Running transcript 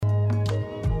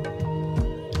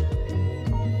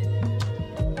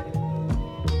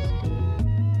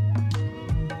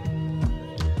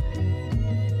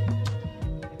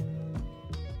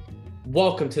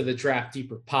Welcome to the Draft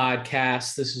Deeper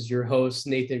podcast. This is your host,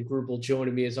 Nathan Grubel.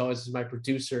 Joining me, as always, is my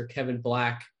producer, Kevin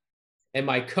Black, and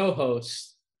my co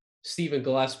host, Stephen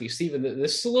Gillespie. Stephen,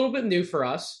 this is a little bit new for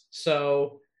us.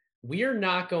 So, we are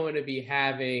not going to be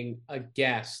having a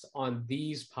guest on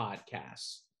these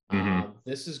podcasts.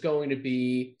 This is going to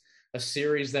be a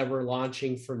series that we're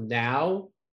launching from now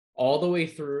all the way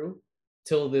through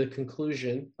till the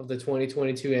conclusion of the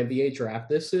 2022 NBA draft.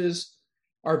 This is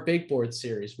our big board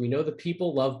series. We know the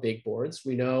people love big boards.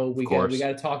 We know we got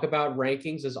to talk about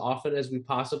rankings as often as we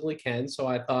possibly can. So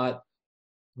I thought,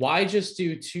 why just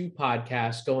do two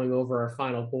podcasts going over our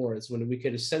final boards when we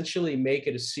could essentially make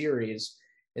it a series?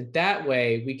 And that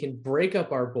way we can break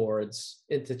up our boards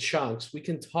into chunks. We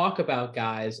can talk about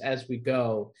guys as we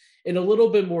go in a little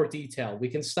bit more detail. We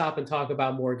can stop and talk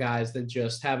about more guys than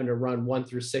just having to run 1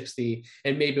 through 60.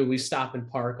 And maybe we stop and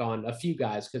park on a few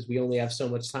guys because we only have so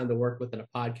much time to work with in a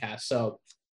podcast. So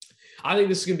I think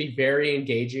this is going to be very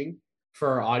engaging for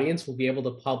our audience. We'll be able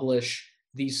to publish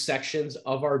these sections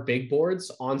of our big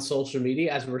boards on social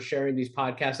media as we're sharing these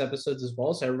podcast episodes as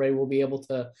well. So everybody will be able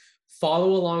to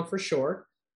follow along for sure.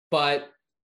 But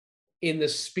in the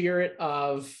spirit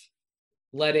of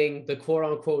letting the quote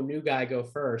unquote new guy go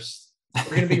first,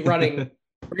 we're going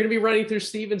to be running through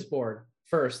Steven's board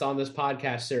first on this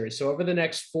podcast series. So over the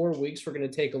next 4 weeks, we're going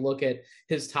to take a look at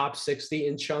his top 60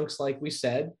 in chunks, like we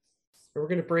said. And we're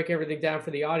going to break everything down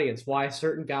for the audience, why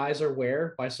certain guys are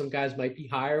where, why some guys might be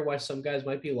higher, why some guys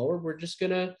might be lower. We're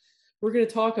going to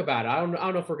talk about it. I don't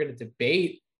know if we're going to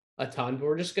debate a ton, but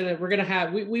we're gonna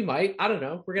have we might, I don't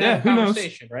know, we're gonna have a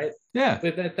conversation, right? Yeah,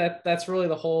 but that's really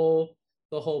the whole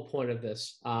point of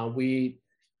this.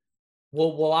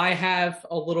 Will I have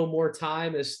a little more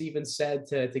time, as Steven said,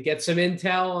 to get some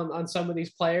intel on some of these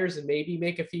players and maybe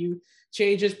make a few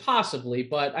changes, possibly.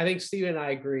 But I think Steven and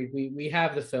I agreed, we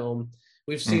have the film,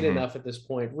 we've seen enough at this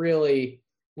point. Really,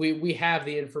 we have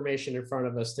the information in front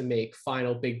of us to make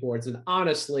final big boards. And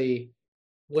honestly,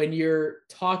 when you're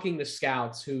talking to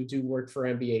scouts who do work for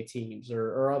NBA teams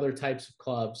or other types of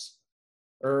clubs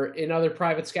or in other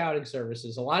private scouting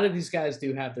services, a lot of these guys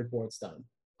do have their boards done.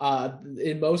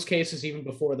 In most cases, even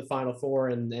before the Final Four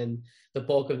and the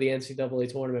bulk of the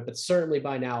NCAA tournament, but certainly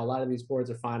by now, a lot of these boards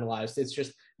are finalized. It's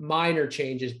just minor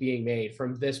changes being made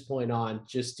from this point on,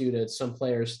 just due to some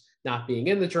players not being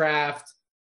in the draft,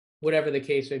 whatever the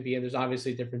case may be. And there's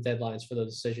obviously different deadlines for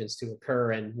those decisions to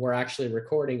occur. And we're actually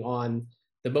recording on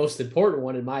the most important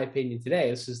one, in my opinion,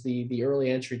 today. This is the early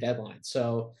entry deadline.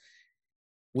 So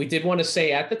we did want to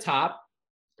say at the top,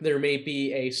 there may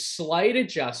be a slight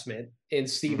adjustment in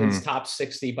Steven's top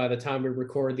 60 by the time we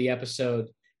record the episode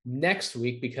next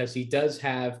week, because he does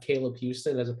have Caleb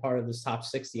Houston as a part of this top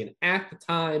 60. And at the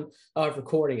time of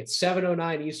recording, it's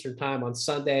 7:09 Eastern time on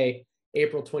Sunday,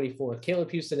 April 24th. Caleb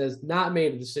Houston has not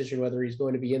made a decision whether he's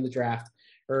going to be in the draft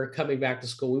or coming back to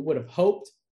school. We would have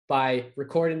hoped by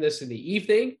recording this in the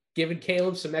evening, giving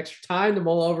Caleb some extra time to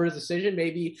mull over his decision,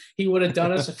 maybe he would have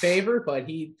done us a favor, but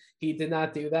he did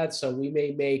not do that. So we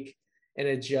may make an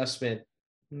adjustment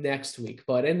next week.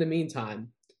 But in the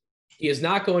meantime, he is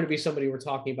not going to be somebody we're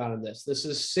talking about in this. This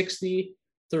is 60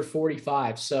 through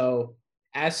 45. So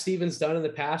as Steven's done in the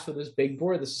past with his big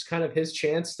board, this is kind of his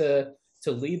chance to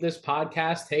lead this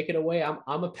podcast, take it away.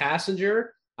 I'm a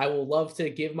passenger. I will love to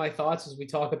give my thoughts as we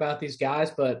talk about these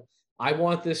guys, but I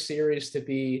want this series to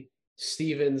be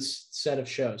Steven's set of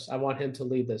shows. I want him to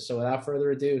lead this. So without further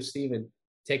ado, Steven,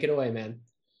 take it away, man.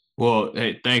 Well,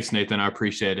 hey, thanks, Nathan. I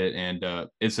appreciate it. And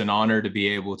it's an honor to be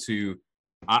able to,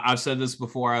 I've said this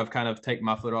before, I've kind of taken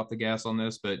my foot off the gas on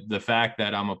this, but the fact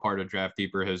that I'm a part of Draft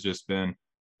Deeper has just been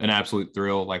an absolute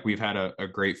thrill. Like, we've had a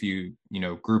great few,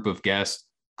 group of guests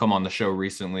come on the show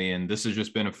recently, and this has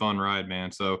just been a fun ride,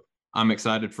 man. So I'm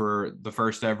excited for the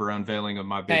first ever unveiling of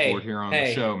my big board here on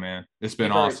the show, man. It's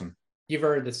been awesome. You've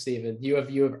earned it, Steven. You have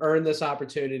earned this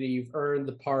opportunity. You've earned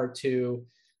the part to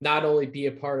not only be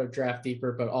a part of Draft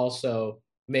Deeper, but also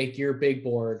make your big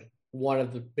board one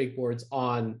of the big boards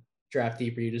on Draft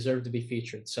Deeper. You deserve to be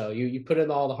featured. So you put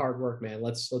in all the hard work, man.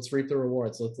 Let's reap the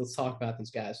rewards. Let's talk about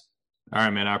these guys. All right,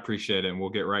 man. I appreciate it, and we'll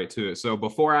get right to it. So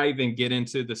before I even get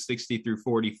into the 60 through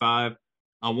 45,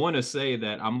 I want to say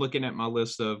that I'm looking at my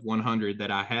list of 100 that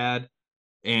I had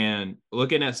and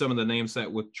looking at some of the names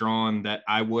that withdrawn that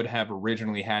I would have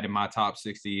originally had in my top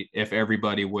 60 if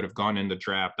everybody would have gone in the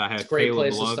draft. I had Great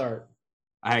place to start.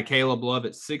 I had Caleb Love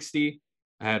at 60.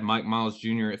 I had Mike Miles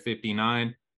Jr. at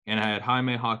 59. And I had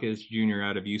Jaime Jaquez Jr.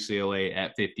 out of UCLA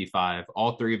at 55.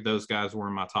 All three of those guys were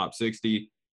in my top 60.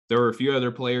 There were a few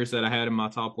other players that I had in my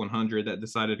top 100 that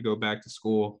decided to go back to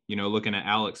school. Looking at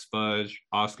Alex Fudge,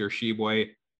 Oscar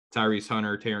Tshiebwe, Tyrese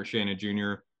Hunter, Terrence Shannon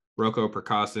Jr., Rocco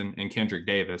Percassin, and Kendrick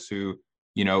Davis, who,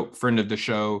 friend of the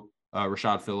show,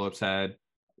 Rashad Phillips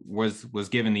was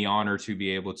given the honor to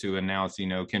be able to announce,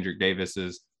 Kendrick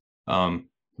Davis's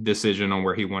decision on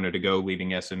where he wanted to go,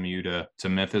 leaving SMU to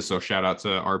Memphis. So shout out to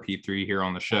RP3 here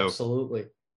on the show. Absolutely.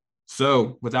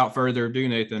 So without further ado,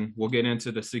 Nathan, we'll get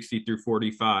into the 60 through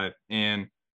 45. And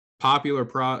popular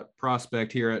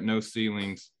prospect here at No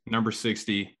Ceilings, number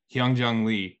 60, Hyunjung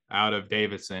Lee out of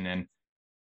Davidson. And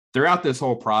throughout this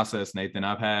whole process, Nathan,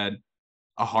 I've had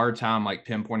a hard time like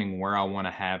pinpointing where I want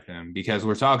to have him, because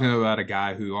we're talking about a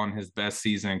guy who on his best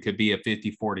season could be a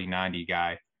 50, 40, 90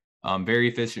 guy. Very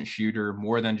efficient shooter,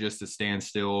 more than just a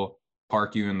standstill,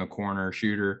 park you in the corner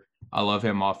shooter. I love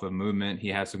him off of movement. He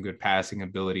has some good passing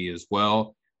ability as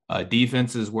well.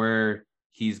 Defense is where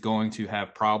he's going to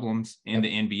have problems in the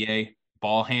NBA.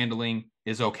 Ball handling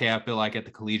is okay, I feel like, at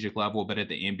the collegiate level, but at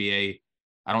the NBA,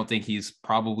 I don't think he's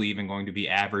probably even going to be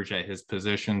average at his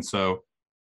position. So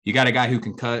you got a guy who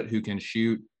can cut, who can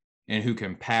shoot, and who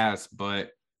can pass,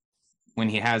 but when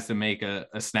he has to make a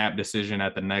snap decision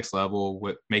at the next level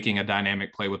with making a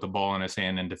dynamic play with the ball in his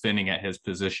hand and defending at his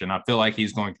position, I feel like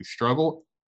he's going to struggle.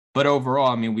 But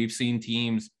overall, I mean, we've seen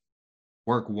teams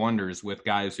work wonders with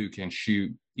guys who can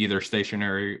shoot either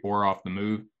stationary or off the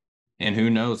move. And who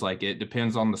knows, like, it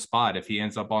depends on the spot. If he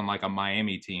ends up on like a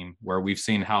Miami team where we've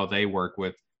seen how they work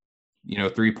with,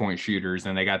 3-point shooters,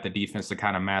 and they got the defense to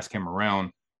kind of mask him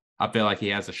around, I feel like he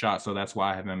has a shot. So that's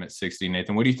why I have him at 60.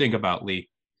 Nathan, what do you think about Lee?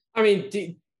 I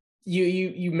mean,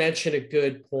 you mentioned a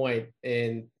good point.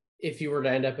 And if you were to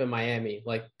end up in Miami,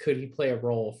 like, could he play a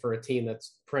role for a team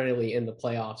that's perennially in the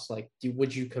playoffs? Like,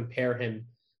 would you compare him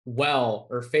well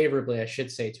or favorably, I should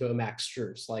say, to a Max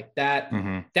Strus? Like that,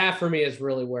 that for me is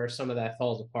really where some of that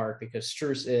falls apart, because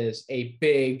Strus is a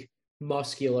big,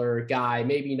 muscular guy,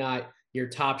 maybe not your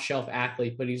top shelf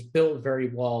athlete, but he's built very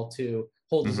well to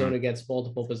hold his own against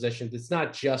multiple positions. It's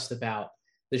not just about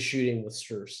the shooting with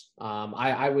Strus.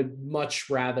 I would much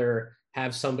rather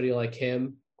have somebody like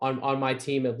him on my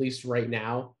team, at least right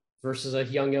now, versus a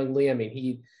young Lee. I mean,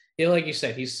 he like you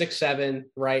said, he's 6'7",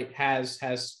 right?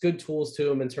 Has good tools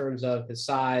to him in terms of his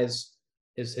size,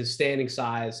 his standing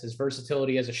size, his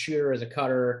versatility as a shooter, as a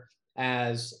cutter,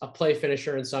 as a play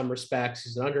finisher in some respects.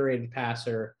 He's an underrated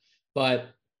passer, but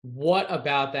what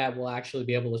about that will actually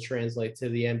be able to translate to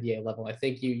the NBA level? I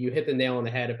think you hit the nail on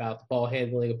the head about the ball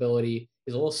handling ability.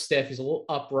 He's a little stiff. He's a little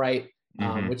upright,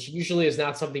 which usually is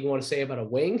not something you want to say about a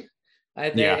wing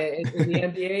in the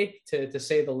NBA, to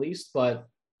say the least. But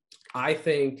I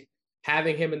think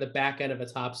having him in the back end of a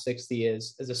top 60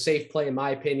 is a safe play, in my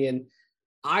opinion.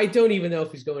 I don't even know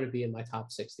if he's going to be in my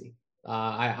top 60.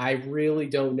 I really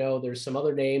don't know. There's some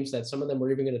other names that some of them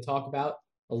we're even going to talk about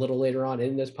a little later on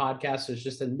in this podcast. There's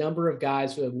just a number of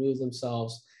guys who have moved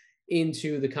themselves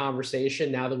into the conversation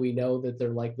now that we know that they're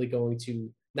likely going to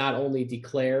not only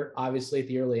declare, obviously, at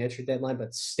the early entry deadline,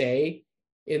 but stay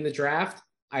in the draft.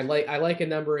 I like a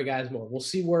number of guys more. We'll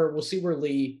see where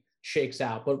Lee shakes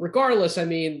out. But regardless, I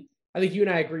mean, I think you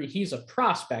and I agree he's a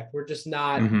prospect. We're just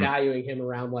not valuing him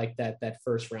around like that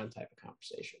first round type of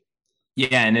conversation.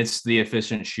 Yeah, and it's the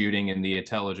efficient shooting and the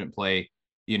intelligent play,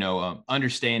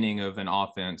 understanding of an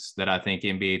offense that I think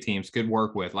NBA teams could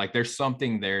work with. Like, there's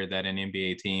something there that an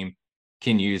NBA team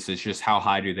can use. It's just how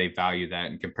high do they value that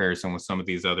in comparison with some of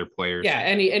these other players. Yeah,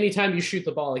 anytime you shoot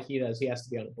the ball like he does, he has to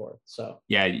be on the board. So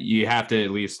yeah, you have to at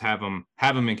least have him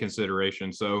in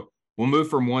consideration. So we'll move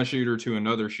from one shooter to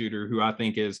another shooter who I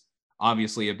think is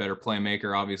obviously a better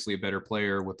playmaker, obviously a better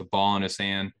player with the ball in his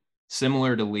hand.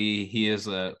 Similar to Lee, he is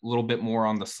a little bit more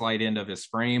on the slight end of his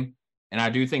frame. And I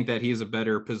do think that he's a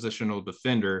better positional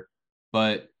defender,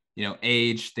 but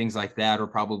age, things like that are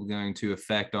probably going to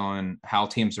affect on how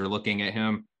teams are looking at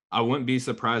him. I wouldn't be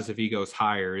surprised if he goes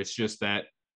higher. It's just that,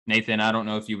 Nathan, I don't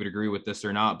know if you would agree with this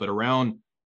or not, but around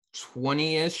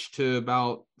 20-ish to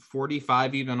about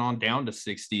 45, even on down to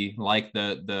 60, like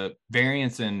the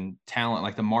variance in talent,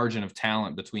 like the margin of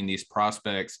talent between these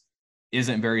prospects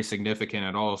isn't very significant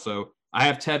at all. So I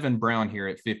have Tevin Brown here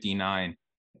at 59.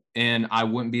 And I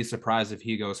wouldn't be surprised if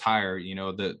he goes higher.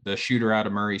 The shooter out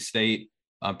of Murray State,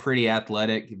 pretty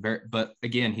athletic, but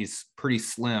again, he's pretty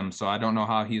slim. So I don't know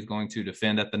how he's going to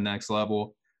defend at the next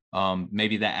level.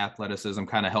 Maybe that athleticism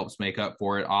kind of helps make up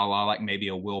for it, a la like maybe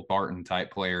a Will Barton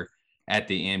type player at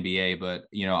the NBA. But,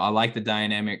 I like the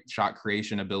dynamic shot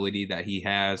creation ability that he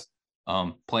has.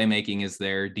 Playmaking is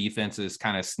there. Defense is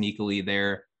kind of sneakily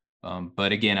there.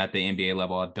 But again, at the NBA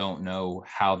level, I don't know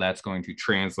how that's going to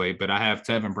translate. But I have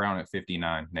Tevin Brown at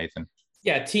 59, Nathan.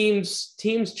 Yeah, teams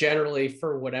generally,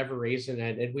 for whatever reason,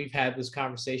 and we've had this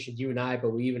conversation, you and I,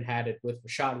 but we even had it with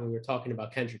Rashad when we were talking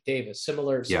about Kendrick Davis.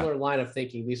 Yeah. Similar line of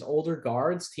thinking. These older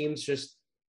guards, teams just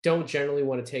don't generally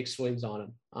want to take swings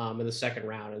on them in the second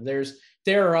round. And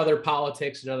there are other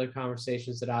politics and other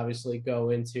conversations that obviously go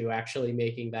into actually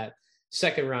making that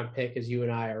second round pick, as you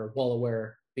and I are well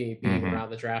aware, being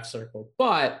around the draft circle.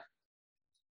 But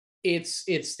it's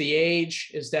the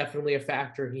age is definitely a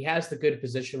factor. He has the good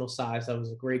positional size. That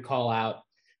was a great call out.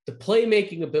 The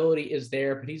playmaking ability is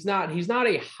there, but he's not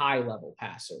a high level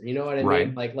passer. You know what I Right.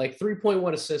 mean? Like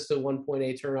 3.1 assists to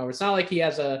 1.8 turnover. It's not like he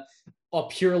has a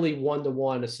purely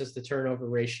 1-to-1 assist to turnover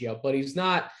ratio, but he's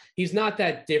not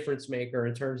that difference maker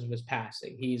in terms of his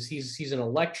passing. He's an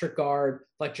electric guard,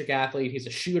 electric athlete. He's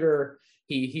a shooter.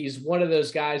 He's one of those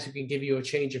guys who can give you a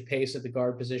change of pace at the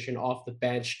guard position off the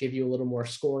bench, give you a little more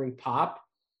scoring pop.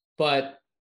 But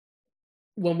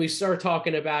when we start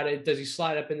talking about it, does he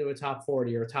slide up into a top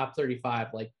 40 or a top 35?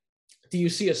 Like, do you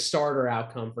see a starter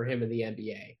outcome for him in the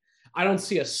NBA? I don't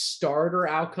see a starter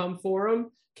outcome for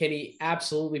him. Can he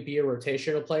absolutely be a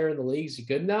rotational player in the league? Is he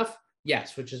good enough?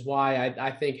 Yes, which is why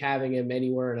I think having him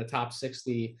anywhere in a top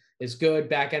 60 is good.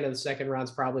 Back end of the second round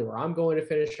is probably where I'm going to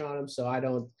finish on him. So I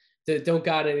don't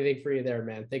got anything for you there,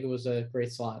 man. I think it was a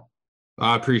great slot.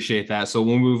 I appreciate that. So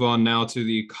we'll move on now to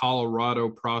the Colorado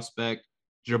prospect,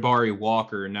 Jabari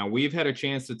Walker. Now we've had a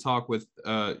chance to talk with,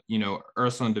 Ersan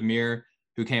Demir,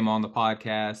 who came on the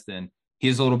podcast, and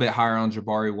he's a little bit higher on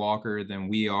Jabari Walker than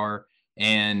we are.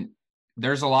 And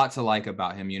there's a lot to like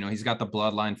about him. He's got the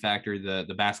bloodline factor,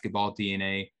 the basketball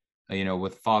DNA,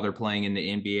 with father playing in the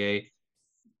NBA.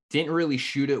 Didn't really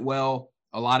shoot it well.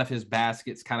 A lot of his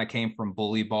baskets kind of came from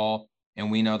bully ball. And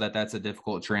we know that that's a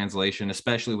difficult translation,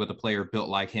 especially with a player built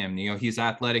like him. He's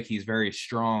athletic, he's very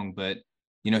strong, but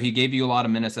he gave you a lot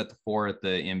of minutes at the four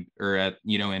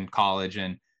in college.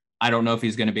 And I don't know if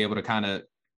he's going to be able to kind of,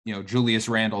 Julius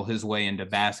Randle his way into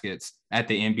baskets at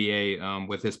the NBA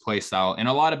with his play style. And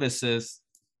a lot of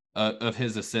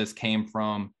his assists came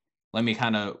from, let me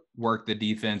kind of work the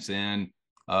defense in,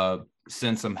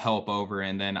 send some help over,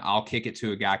 and then I'll kick it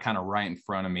to a guy kind of right in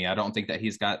front of me. I don't think that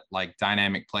he's got like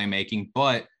dynamic playmaking,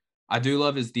 but I do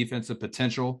love his defensive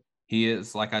potential. He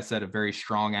is, like I said, a very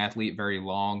strong athlete, very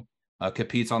long,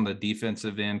 competes on the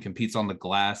defensive end, competes on the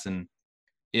glass. And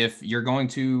if you're going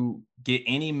to get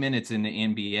any minutes in the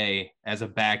NBA as a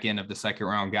back end of the second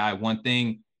round guy, one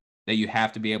thing that you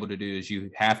have to be able to do is you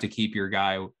have to keep your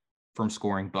guy from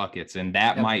scoring buckets. And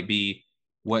that might be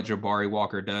what Jabari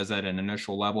Walker does at an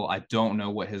initial level. I don't know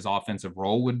what his offensive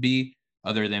role would be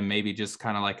other than maybe just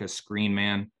kind of like a screen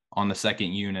man on the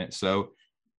second unit. So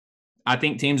I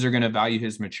think teams are going to value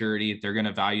his maturity. They're going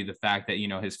to value the fact that,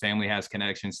 his family has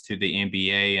connections to the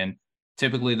NBA, and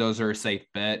typically those are a safe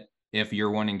bet if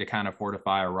you're wanting to kind of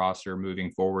fortify a roster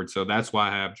moving forward. So that's why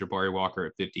I have Jabari Walker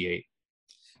at 58.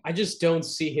 I just don't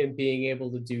see him being able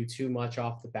to do too much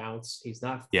off the bounce. He's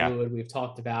not fluid. Yeah. We've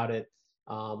talked about it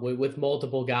with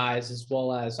multiple guys, as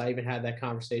well as I even had that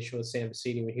conversation with Sam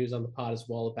Vecini when he was on the pod as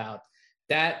well about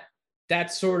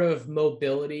that sort of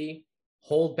mobility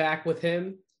hold back with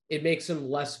him. It makes him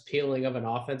less appealing of an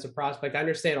offensive prospect. I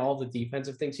understand all the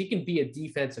defensive things. He can be a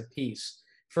defensive piece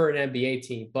for an NBA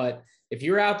team, but if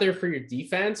you're out there for your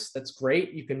defense, that's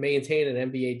great. You can maintain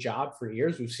an NBA job for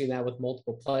years. We've seen that with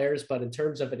multiple players, but in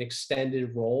terms of an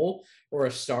extended role or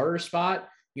a starter spot,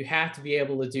 you have to be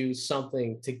able to do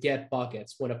something to get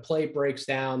buckets. When a play breaks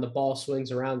down, the ball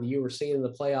swings around. You were seeing in the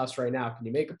playoffs right now. Can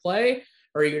you make a play,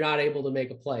 or are you not able to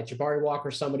make a play? Jabari Walker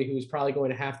is somebody who's probably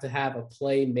going to have a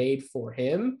play made for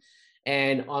him.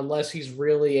 And unless he's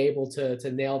really able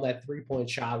to nail that 3-point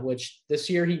shot, which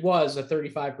this year he was a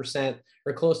 35%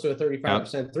 or close to a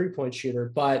 35% 3-point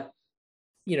shooter, but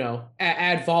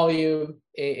add volume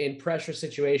in pressure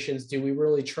situations. Do we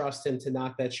really trust him to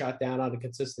knock that shot down on a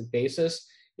consistent basis?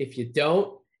 If you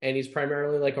don't, and he's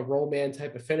primarily like a roll man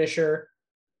type of finisher,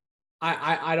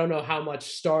 I don't know how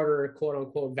much starter quote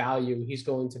unquote value he's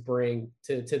going to bring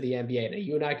to the NBA. Now,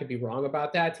 you and I could be wrong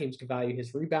about that. Teams could value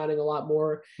his rebounding a lot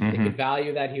more. They could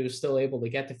value that he was still able to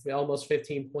get to almost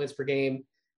 15 points per game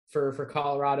for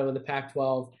Colorado in the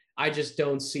Pac-12. I just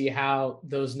don't see how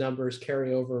those numbers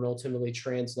carry over and ultimately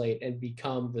translate and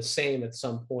become the same at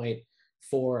some point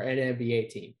for an NBA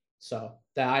team. So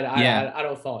that I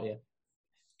don't follow you.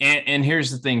 And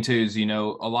here's the thing too, is, a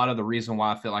lot of the reason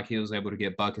why I feel like he was able to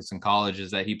get buckets in college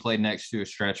is that he played next to a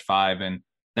stretch five, and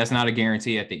that's not a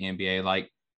guarantee at the NBA.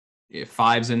 Like, if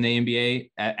fives in the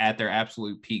NBA at their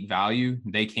absolute peak value,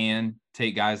 they can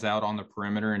take guys out on the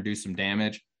perimeter and do some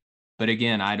damage. But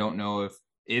again, I don't know if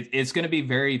it's going to be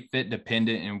very fit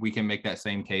dependent, and we can make that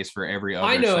same case for every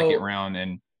I other second know. round.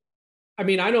 And I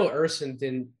mean, I know Urson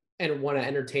didn't and want to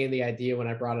entertain the idea when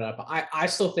I brought it up. I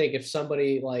still think if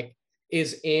somebody like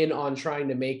is in on trying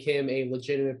to make him a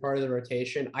legitimate part of the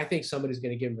rotation, I think somebody's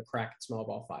going to give him a crack at small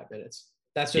ball 5 minutes.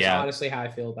 That's just yeah, honestly how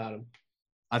I feel about him.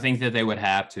 I think that they would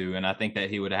have to, and I think that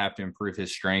he would have to improve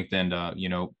his strength and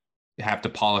have to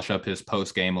polish up his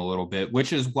post game a little bit,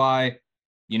 which is why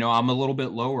I'm a little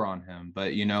bit lower on him.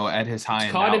 But at his It's high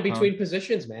end caught in outcome, between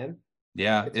positions, man.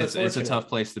 yeah, It's it's a tough unfortunate.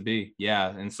 place to be. Yeah,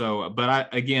 and so, but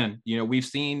we've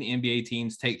seen NBA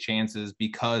teams take chances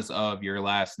because of your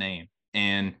last name,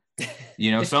 and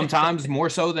sometimes more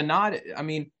so than not. I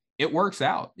mean, it works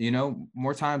out.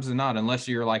 More times than not, unless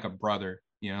you're like a brother.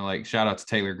 Like shout out to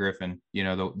Taylor Griffin.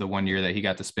 The 1 year that he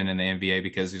got to spend in the NBA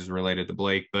because he's related to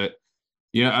Blake. But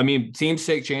I mean, teams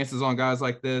take chances on guys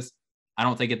like this. I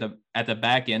don't think at the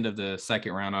back end of the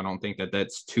second round, I don't think that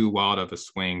that's too wild of a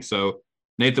swing. So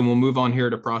Nathan, we'll move on here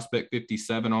to prospect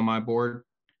 57 on my board,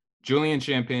 Julian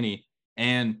Champagnie.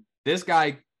 And this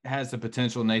guy has the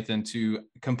potential, Nathan, to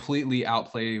completely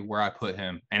outplay where I put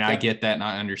him. And I get that and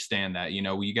I understand that.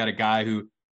 You got a guy who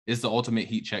is the ultimate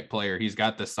heat check player. He's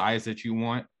got the size that you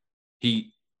want.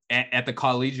 He at the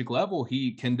collegiate level,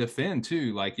 he can defend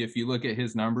too. Like if you look at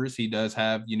his numbers, he does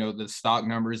have, the stock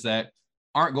numbers that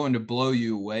aren't going to blow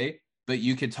you away, but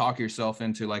you could talk yourself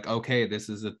into like, okay, this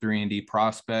is a 3-and-D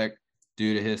prospect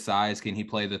due to his size. Can he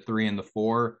play the 3 and the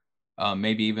 4?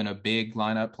 Maybe even a big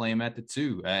lineup, play him at the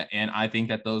 2. And I think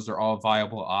that those are all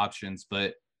viable options.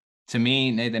 But to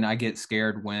me, Nathan, I get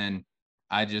scared when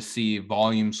I just see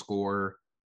volume score.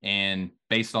 And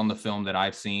based on the film that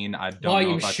I've seen, I don't know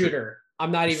Volume if I could. shooter.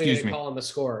 I'm not even going Excuse to me. call him a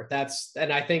scorer.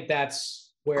 And I think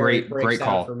that's where it breaks Great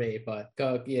down for call. me. But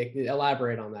go, yeah,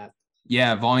 elaborate on that.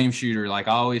 Yeah, volume shooter. Like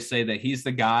I always say that he's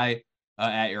the guy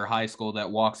at your high school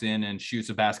that walks in and shoots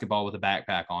a basketball with a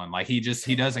backpack on. Like he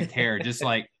doesn't care. Just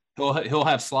like he'll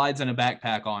have slides and a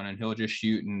backpack on and he'll just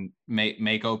shoot and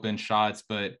make open shots.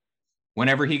 But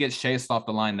whenever he gets chased off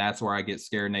the line, that's where I get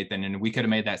scared, Nathan. And we could have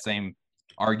made that same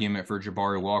argument for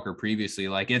Jabari Walker previously.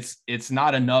 Like it's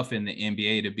not enough in the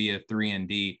NBA to be a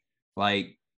 3-and-D.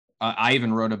 Like I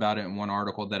even wrote about it in one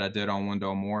article that I did on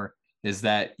Wendell Moore, is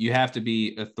that you have to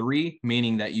be a 3,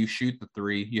 meaning that you shoot the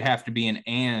 3. You have to be an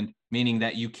and, meaning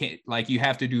that you can't, like you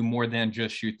have to do more than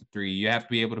just shoot the 3. You have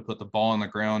to be able to put the ball on the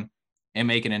ground and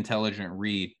make an intelligent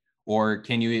read. Or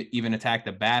can you even attack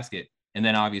the basket? And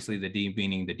then obviously the D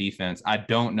meaning the defense. I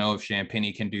don't know if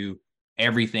Champagnie can do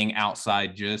everything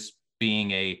outside just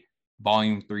being a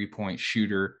volume 3-point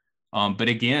shooter. But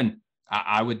again,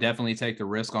 I would definitely take the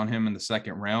risk on him in the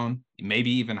second round, maybe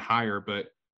even higher. But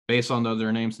based on the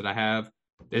other names that I have,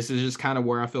 this is just kind of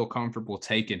where I feel comfortable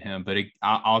taking him. But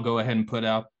I'll go ahead and put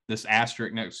out this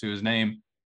asterisk next to his name.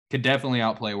 Could definitely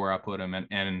outplay where I put him,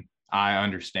 and I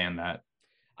understand that.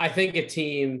 I think a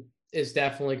team is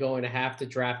definitely going to have to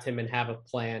draft him and have a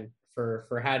plan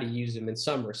for how to use him in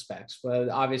some respects. But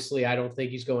obviously, I don't think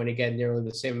he's going to get nearly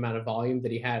the same amount of volume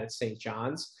that he had at St.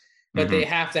 John's. But they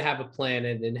have to have a plan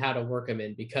and how to work him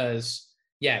in because,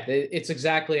 yeah, it's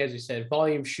exactly as you said,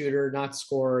 volume shooter, not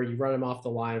scorer. You run him off the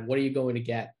line. What are you going to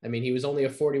get? I mean, he was only a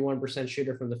 41%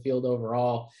 shooter from the field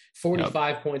overall,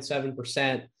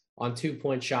 45.7% on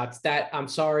 2-point shots. I'm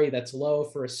sorry, that's low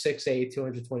for a 6'8",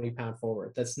 220-pound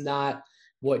forward. That's not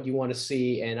what you want to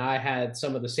see. And I had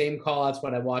some of the same call outs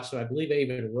when I watched him. I believe I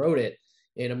even wrote it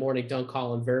in a morning dunk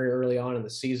column very early on in the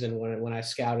season when I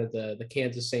scouted the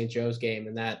Kansas St. Joe's game,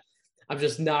 and that I'm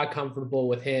just not comfortable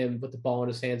with him with the ball in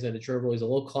his hands and a dribble. He's a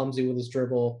little clumsy with his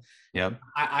dribble. Yep.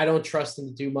 I don't trust him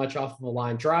to do much off of a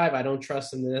line drive. I don't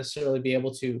trust him to necessarily be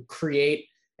able to create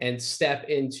and step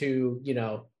into,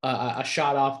 a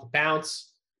shot off the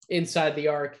bounce inside the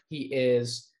arc. He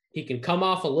can come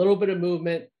off a little bit of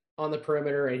movement on the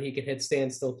perimeter and he can hit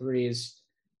standstill threes.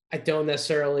 I don't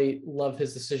necessarily love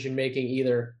his decision making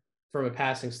either from a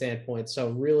passing standpoint.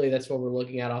 So really that's what we're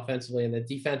looking at offensively, and then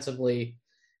defensively,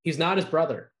 he's not his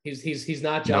brother. He's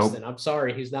not Justin. Nope. I'm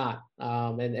sorry, he's not.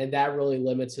 And that really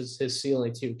limits his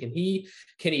ceiling too. Can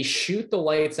he shoot the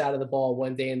lights out of the ball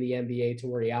one day in the NBA to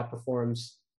where he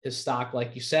outperforms his stock,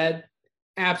 like you said?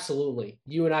 Absolutely.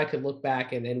 You and I could look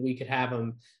back and we could have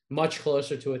him much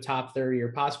closer to a top 30 or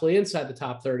possibly inside the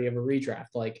top 30 of a redraft,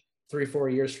 like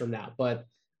 3-4 years from now. But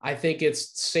I think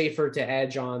it's safer to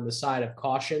edge on the side of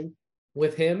caution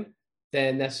with him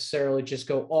than necessarily just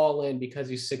go all in because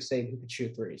he's 6'8" who can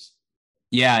shoot threes.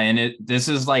 Yeah, and this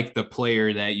is like the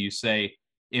player that you say,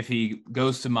 if he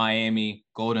goes to Miami,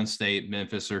 Golden State,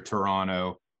 Memphis, or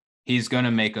Toronto, he's going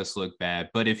to make us look bad.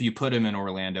 But if you put him in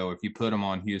Orlando, if you put him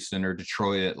on Houston or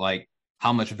Detroit, like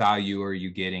how much value are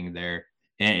you getting there?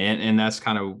 And that's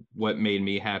kind of what made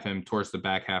me have him towards the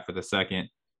back half of the second.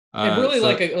 And really,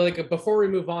 So before we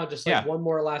move on, just like yeah. one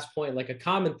more last point, like a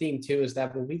common theme too is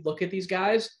that when we look at these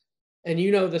guys, and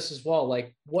you know this as well,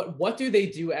 like what do they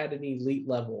do at an elite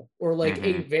level or like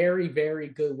a very, very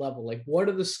good level? Like what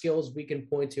are the skills we can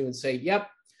point to and say, yep,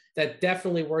 that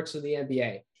definitely works in the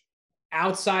NBA?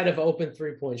 Outside of open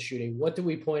 3-point shooting, what do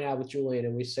we point out with Julian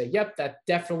and we say, yep, that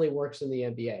definitely works in the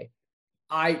NBA?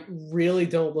 I really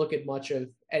don't look at much of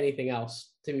anything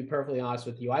else, to be perfectly honest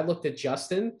with you. I looked at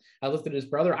Justin. I looked at his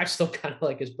brother. I still kind of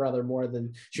like his brother more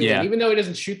than Julian. Yeah. Even though he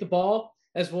doesn't shoot the ball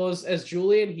as well as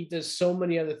Julian, he does so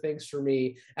many other things for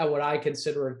me at what I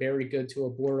consider a very good to a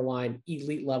borderline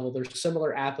elite level. They're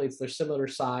similar athletes. They're similar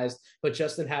sized, but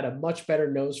Justin had a much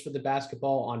better nose for the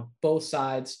basketball on both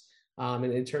sides. And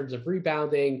in terms of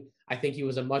rebounding, I think he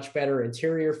was a much better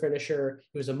interior finisher.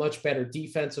 He was a much better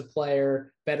defensive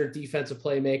player, better defensive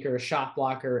playmaker, a shot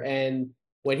blocker. And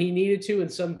when he needed to in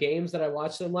some games that I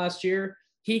watched him last year,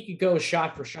 he could go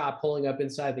shot for shot, pulling up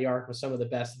inside the arc with some of the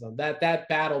best of them. That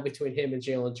battle between him and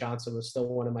Jalen Johnson was still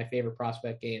one of my favorite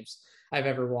prospect games I've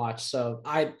ever watched. So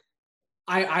I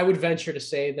would venture to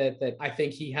say that I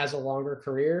think he has a longer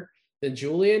career than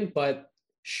Julian, but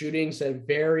shooting's a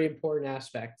very important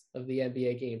aspect of the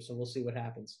NBA game. So we'll see what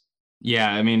happens.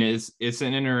 Yeah, I mean it's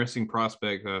an interesting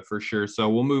prospect for sure. So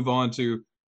we'll move on to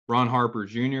Ron Harper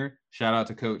Jr. Shout out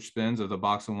to Coach Spins of the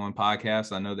Boxing One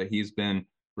podcast. I know that he's been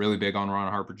really big on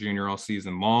Ron Harper Jr. all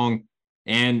season long,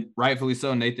 and rightfully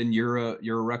so. Nathan, you're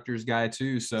a Rutgers guy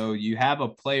too, so you have a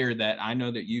player that I know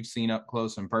that you've seen up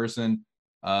close in person.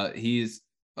 He's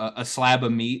a slab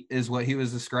of meat, is what he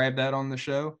was described at on the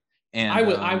show. And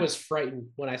I was frightened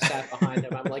when I sat behind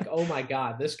him. I'm like, oh my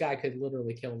God, this guy could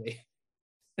literally kill me.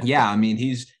 Yeah, I mean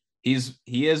he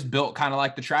is built kind of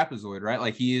like the trapezoid, right?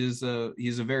 Like he's a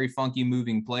very funky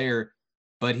moving player,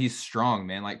 but he's strong,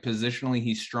 man. Like positionally,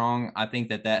 he's strong. I think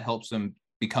that helps him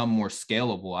become more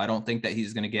scalable. I don't think that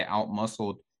he's going to get out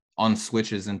muscled on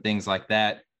switches and things like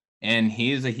that. And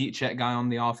he is a heat check guy on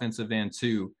the offensive end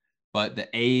too. But the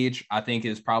age, I think,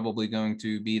 is probably going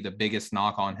to be the biggest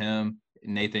knock on him.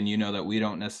 Nathan, you know that we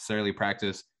don't necessarily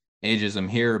practice ageism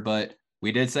here, but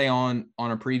we did say on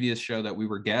a previous show that we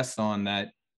were guests on that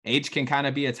age can kind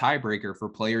of be a tiebreaker for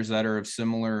players that are of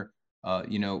similar,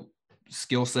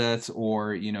 skill sets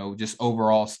or, just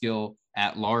overall skill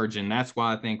at large. And that's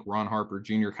why I think Ron Harper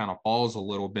Jr. kind of falls a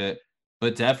little bit,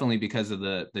 but definitely because of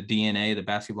the DNA, the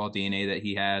basketball DNA that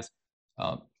he has.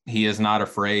 He is not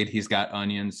afraid. He's got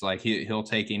onions. Like he'll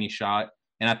take any shot.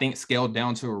 And I think scaled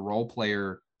down to a role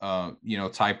player,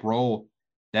 type role,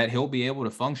 that he'll be able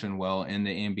to function well in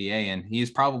the NBA. And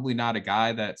he's probably not a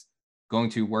guy that's going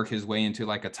to work his way into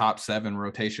like a top 7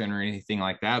 rotation or anything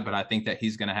like that. But I think that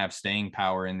he's going to have staying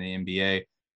power in the NBA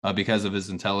because of his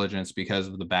intelligence, because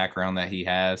of the background that he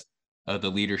has, the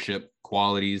leadership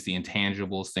qualities, the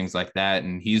intangibles, things like that.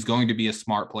 And he's going to be a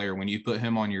smart player. When you put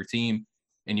him on your team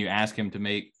and you ask him to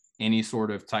make any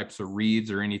sort of types of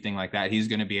reads or anything like that, he's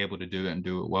going to be able to do it and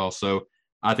do it well. So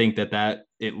I think that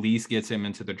at least gets him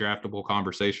into the draftable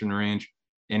conversation range.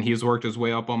 And he's worked his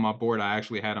way up on my board. I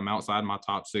actually had him outside my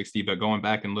top 60, but going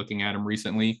back and looking at him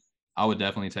recently, I would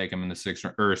definitely take him in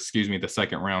the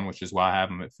second round, which is why I have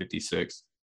him at 56.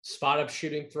 Spot up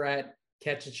shooting threat,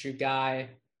 catch and shoot guy,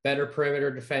 better perimeter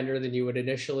defender than you would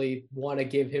initially want to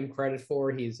give him credit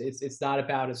for. It's not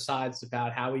about his size, it's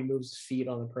about how he moves his feet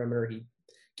on the perimeter. He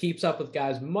keeps up with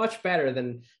guys much better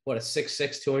than what a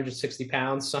 6'6", 260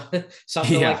 pounds,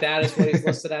 something like that is what he's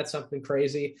listed at, something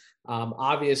crazy.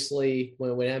 Obviously,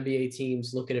 when NBA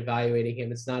teams look at evaluating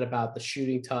him, it's not about the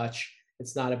shooting touch.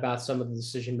 It's not about some of the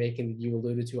decision-making that you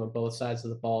alluded to on both sides of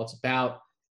the ball. It's about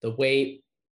the weight.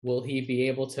 Will he be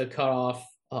able to cut off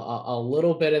a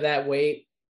little bit of that weight?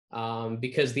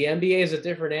 Because the NBA is a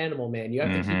different animal, man. You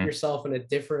have to keep yourself in a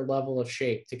different level of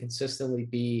shape to consistently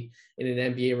be in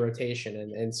an NBA rotation.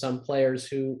 And some players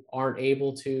who aren't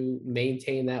able to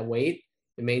maintain that weight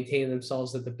and maintain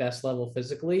themselves at the best level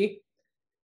physically,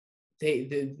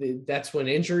 that's when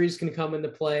injuries can come into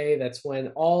play. That's when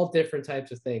all different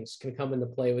types of things can come into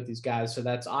play with these guys. So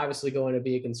that's obviously going to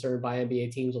be a concern by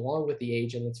NBA teams along with the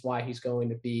age. And that's why he's going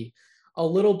to be a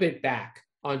little bit back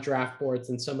on draft boards,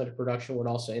 and some of the production would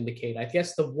also indicate. I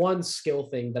guess the one skill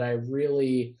thing that I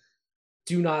really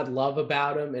do not love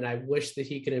about him, and I wish that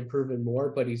he could improve it more,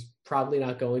 but he's probably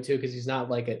not going to because he's not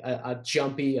like a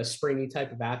jumpy, a springy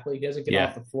type of athlete. He doesn't get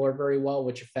off the floor very well,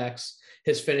 which affects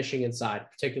his finishing inside,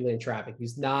 particularly in traffic.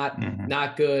 He's not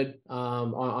good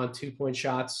on 2-point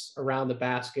shots around the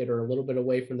basket or a little bit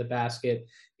away from the basket.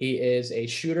 He is a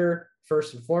shooter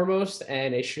first and foremost,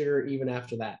 and a shooter even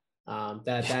after that.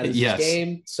 That is his Yes.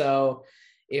 game. So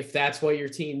if that's what your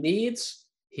team needs,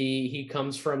 he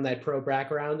comes from that pro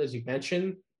background, as you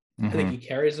mentioned. I think he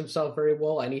carries himself very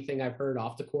well. Anything I've heard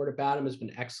off the court about him has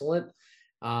been excellent.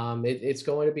 It's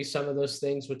going to be some of those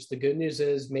things, which the good news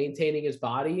is maintaining his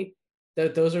body.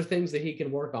 Those are things that he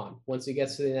can work on once he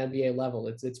gets to the NBA level.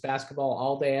 It's basketball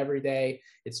all day, every day.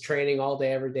 It's training all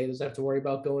day, every day. Doesn't have to worry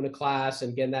about going to class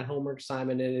and getting that homework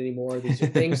assignment in anymore. These are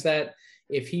things that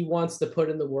if he wants to put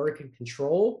in the work and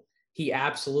control, he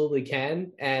absolutely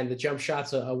can. And the jump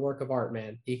shot's a work of art,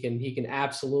 man. He can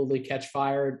absolutely catch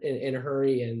fire in a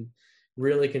hurry and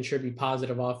really contribute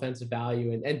positive offensive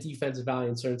value and defensive value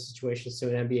in certain situations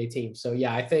to an NBA team. So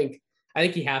yeah, I think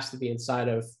he has to be inside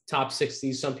of top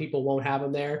 60. Some people won't have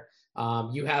him there.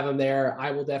 You have him there.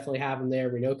 I will definitely have him there.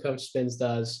 We know Coach Spins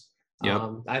does. Yep.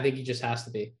 I think he just has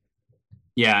to be.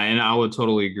 Yeah, and I would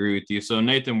totally agree with you. So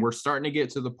Nathan, we're starting to get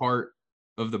to the part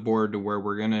of the board to where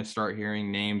we're going to start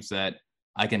hearing names that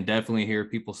I can definitely hear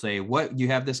people say, what, you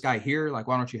have this guy here? Like,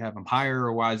 why don't you have him higher?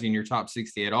 Or why is he in your top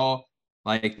 60 at all?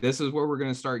 Like, this is where we're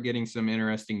going to start getting some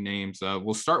interesting names.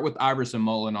 We'll start with Iverson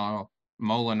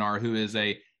Molinar, who is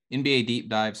a NBA Deep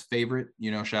Dives favorite.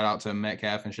 Shout out to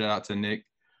Metcalf and shout out to Nick.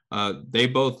 They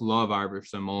both love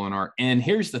Iverson Molinar. And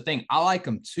here's the thing, I like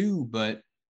him too, but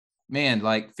man,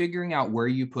 like figuring out where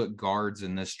you put guards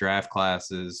in this draft class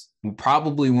is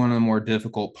probably one of the more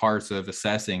difficult parts of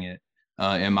assessing it,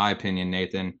 in my opinion,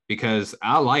 Nathan, because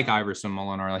I like Iverson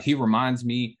Molinar. Like, he reminds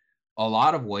me a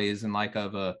lot of ways and like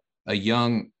of a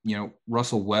young,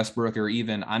 Russell Westbrook, or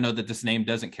even, I know that this name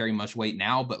doesn't carry much weight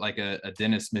now, but like a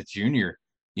Dennis Smith Jr.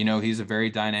 He's a very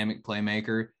dynamic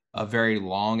playmaker, very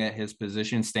long at his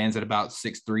position, stands at about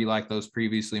 6'3", like those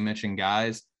previously mentioned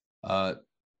guys.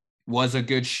 Was a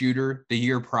good shooter the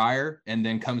year prior and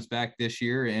then comes back this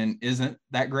year and isn't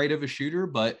that great of a shooter,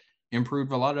 but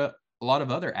improved a lot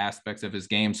of other aspects of his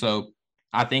game. So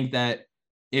I think that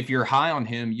if you're high on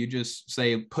him, you just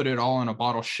say, put it all in a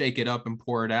bottle, shake it up and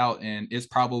pour it out, and it's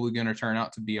probably going to turn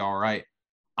out to be all right.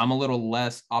 I'm a little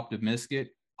less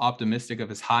optimistic of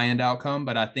his high end outcome,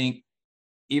 but I think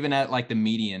even at like the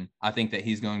median, I think that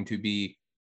he's going to be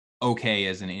okay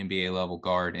as an NBA level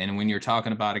guard. And when you're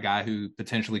talking about a guy who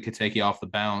potentially could take you off the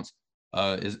bounce,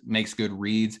 makes good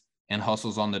reads and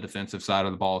hustles on the defensive side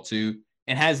of the ball too,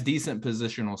 and has decent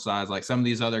positional size, like some of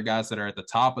these other guys that are at the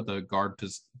top of the guard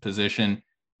position,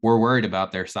 we're worried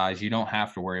about their size. You don't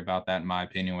have to worry about that, in my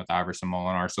opinion, with Iverson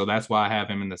Molinar. So that's why I have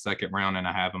him in the second round and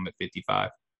I have him at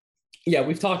 55. Yeah,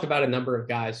 we've talked about a number of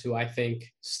guys who I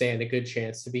think stand a good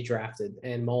chance to be drafted,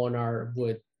 and Molinar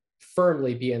would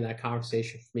firmly be in that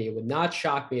conversation for me. It would not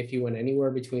shock me if he went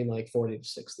anywhere between like 40 to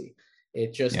 60.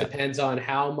 It just depends on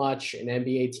how much an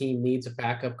NBA team needs a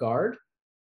backup guard.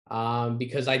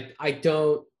 Because I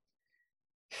get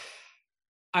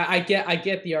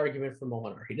the argument from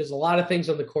Molinar. He does a lot of things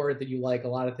on the court that you like, a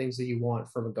lot of things that you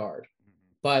want from a guard.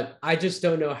 But I just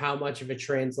don't know how much of it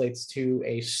translates to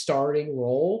a starting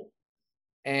role.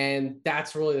 And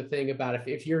that's really the thing about it.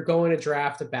 If you're going to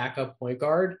draft a backup point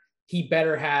guard, he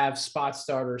better have spot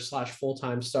starter /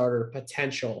 full-time starter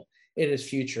potential in his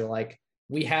future. Like,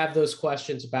 we have those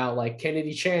questions about like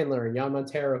Kennedy Chandler and Jan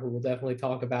Montero, who we'll definitely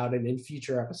talk about in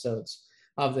future episodes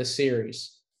of this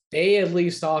series. They at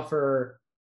least offer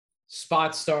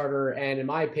spot starter. And in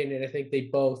my opinion, I think they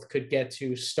both could get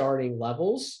to starting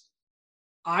levels.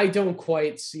 I don't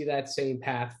quite see that same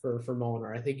path for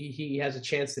Molinar. I think he has a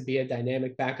chance to be a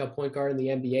dynamic backup point guard in the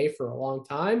NBA for a long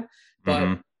time.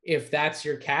 But if that's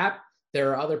your cap,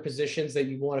 there are other positions that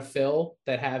you want to fill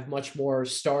that have much more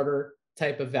starter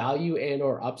type of value and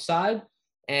or upside.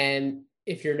 And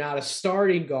if you're not a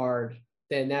starting guard,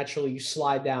 then naturally you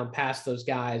slide down past those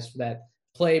guys that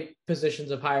play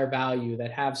positions of higher value,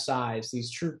 that have size,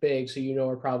 these true bigs who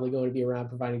are probably going to be around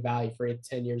providing value for 8 to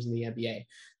 10 years in the NBA.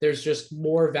 There's just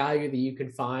more value that you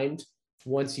can find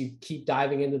once you keep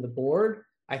diving into the board.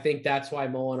 I think that's why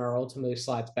Molinar ultimately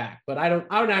slides back. But I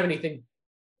don't have anything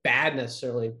bad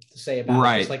necessarily to say about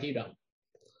it, just like you don't.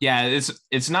 Yeah,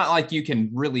 it's not like you can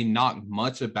really knock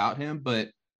much about him, but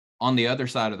on the other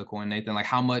side of the coin, Nathan, like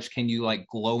how much can you like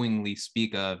glowingly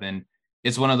speak of? And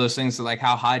it's one of those things that like,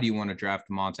 how high do you want to draft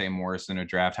Monte Morris in a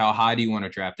draft? How high do you want to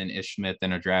draft an Ish Smith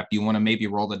in a draft? Do you want to maybe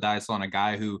roll the dice on a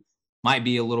guy who might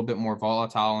be a little bit more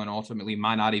volatile and ultimately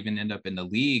might not even end up in the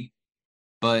league,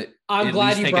 but I'm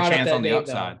glad you brought up that name,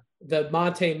 though. The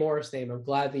Monte Morris name. I'm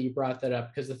glad that you brought that up,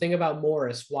 because the thing about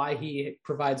Morris, why he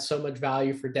provides so much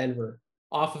value for Denver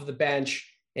off of the bench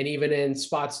and even in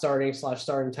spot starting /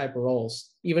 starting type of roles,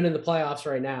 even in the playoffs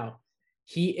right now,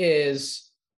 he is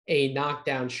a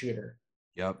knockdown shooter.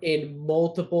 Yep. In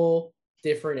multiple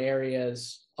different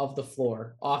areas of the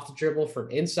floor, off the dribble from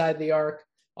inside the arc,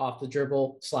 off the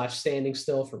dribble / standing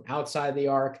still from outside the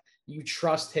arc. You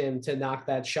trust him to knock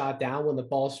that shot down when the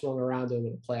ball swung around him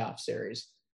in a playoff series.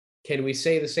 Can we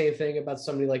say the same thing about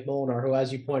somebody like Molinar, who,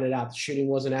 as you pointed out, the shooting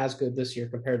wasn't as good this year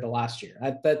compared to last year?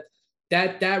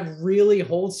 That really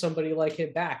holds somebody like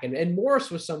him back. And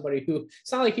Morris was somebody who,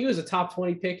 it's not like he was a top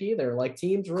 20 pick either. Like,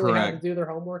 teams really had to do their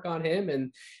homework on him,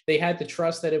 and they had to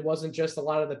trust that it wasn't just a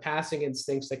lot of the passing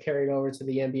instincts that carried over to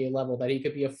the NBA level, that he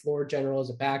could be a floor general as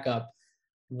a backup.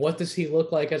 What does he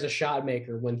look like as a shot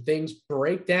maker when things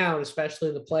break down, especially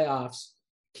in the playoffs?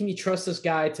 Can you trust this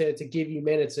guy to give you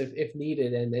minutes if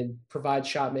needed and provide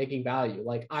shot making value?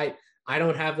 Like, I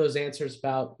don't have those answers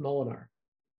about Molinar.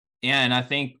 Yeah, and I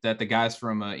think that the guys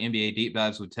from NBA Deep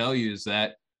Dives would tell you is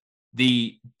that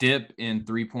the dip in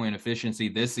three-point efficiency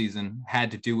this season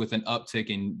had to do with an uptick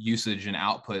in usage and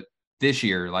output this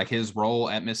year. Like, his role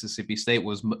at Mississippi State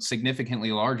was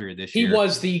significantly larger this year. He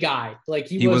was the guy. Like,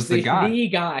 he was the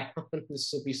guy on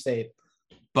Mississippi State.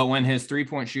 But when his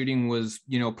three-point shooting was,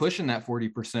 pushing that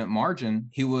 40% margin,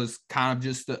 he was kind of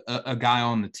just a guy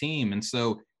on the team. And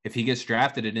so if he gets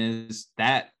drafted and is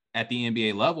that at the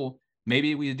NBA level,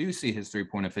 maybe we do see his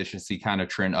three-point efficiency kind of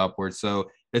trend upwards. So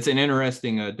it's an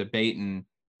interesting debate and,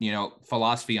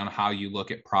 philosophy on how you look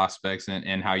at prospects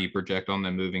and how you project on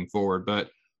them moving forward. But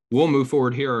we'll move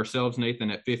forward here ourselves,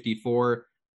 Nathan, at 54.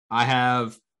 I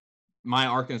have my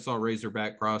Arkansas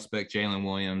Razorback prospect, Jalen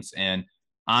Williams, and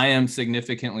I am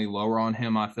significantly lower on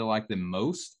him, I feel like, than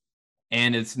most.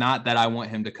 And it's not that I want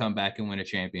him to come back and win a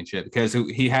championship, because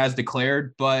he has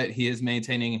declared, but he is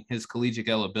maintaining his collegiate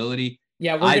ability.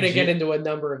 Yeah, we're going to get into a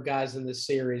number of guys in this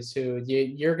series who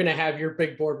you're going to have your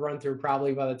big board run through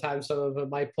probably by the time some of them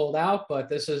might pulled out. But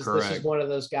this is one of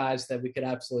those guys that we could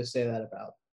absolutely say that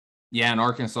about. Yeah, and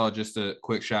Arkansas, just a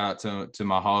quick shout out to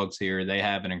my Hogs here. They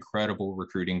have an incredible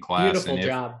recruiting class. Beautiful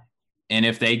job. And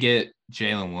if they get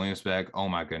Jalen Williams back, oh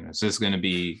my goodness, it's going to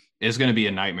be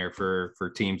a nightmare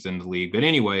for teams in the league. But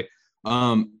anyway,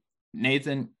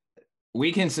 Nathan,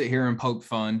 we can sit here and poke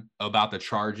fun about the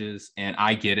charges, and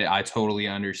I get it. I totally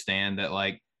understand that,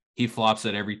 like, he flops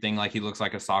at everything, like he looks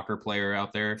like a soccer player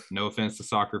out there. No offense to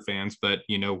soccer fans, but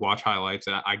watch highlights.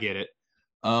 I get it.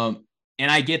 And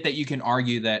I get that you can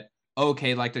argue that,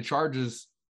 okay, like, the charges,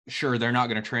 sure, they're not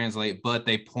going to translate, but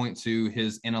they point to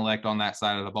his intellect on that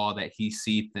side of the ball, that he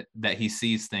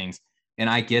sees things. And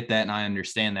I get that, and I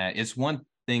understand that. It's one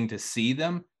thing to see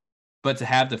them, but to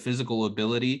have the physical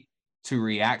ability to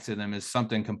react to them is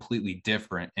something completely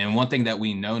different. And one thing that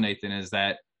we know, Nathan, is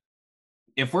that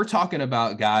if we're talking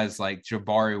about guys like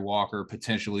Jabari Walker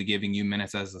potentially giving you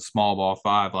minutes as a small ball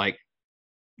five, like,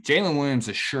 Jalen Williams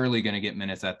is surely going to get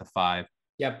minutes at the five.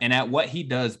 Yep. And at what he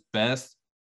does best,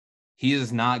 he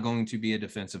is not going to be a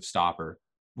defensive stopper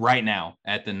right now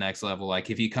at the next level. Like,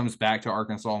 if he comes back to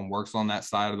Arkansas and works on that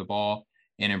side of the ball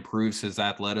and improves his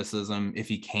athleticism, if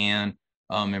he can,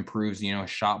 improves,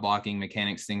 shot blocking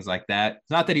mechanics, things like that.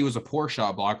 It's not that he was a poor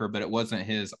shot blocker, but it wasn't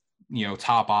his,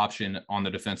 top option on the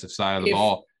defensive side of the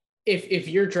ball. If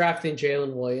you're drafting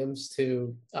Jalen Williams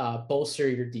to bolster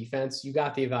your defense, you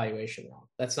got the evaluation wrong.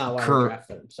 That's not why we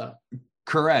drafted him. So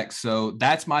correct. So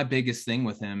that's my biggest thing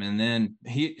with him. And then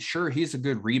he's a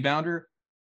good rebounder.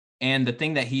 And the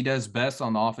thing that he does best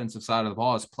on the offensive side of the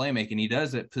ball is playmaking. He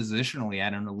does it positionally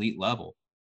at an elite level.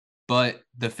 But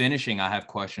the finishing, I have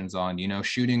questions on,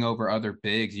 shooting over other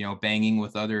bigs, banging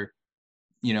with other,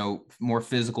 more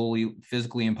physically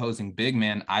imposing big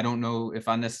men. I don't know if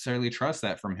I necessarily trust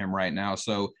that from him right now.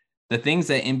 So the things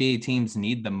that NBA teams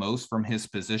need the most from his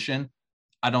position,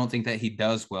 I don't think that he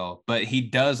does well, but he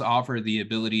does offer the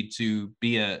ability to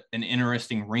be an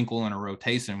interesting wrinkle in a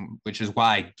rotation, which is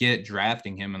why I get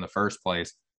drafting him in the first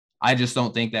place. I just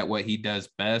don't think that what he does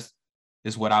best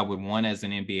is what I would want as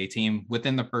an NBA team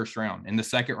within the first round. In the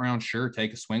second round, sure,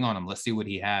 take a swing on him. Let's see what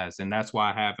he has. And that's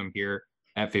why I have him here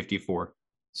at 54.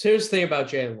 So here's the thing about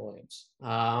Jalen Williams.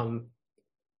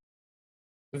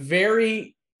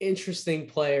 Very interesting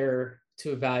player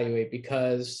to evaluate,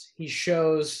 because he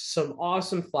shows some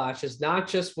awesome flashes, not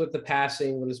just with the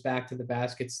passing with his back to the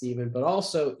basket, Steven, but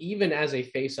also even as a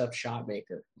face-up shot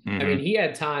maker. Mm-hmm. I mean, he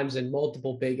had times in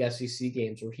multiple big SEC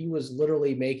games where he was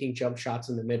literally making jump shots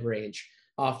in the mid-range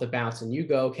off the bounce. And you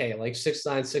go, okay, like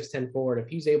 6'9", 6'10" forward, if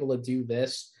he's able to do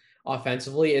this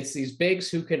offensively, it's these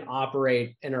bigs who can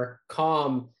operate and are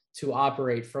calm to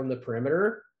operate from the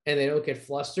perimeter and they don't get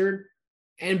flustered.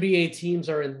 NBA teams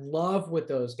are in love with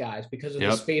those guys because of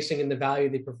the spacing and the value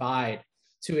they provide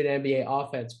to an NBA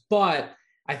offense. But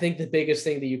I think the biggest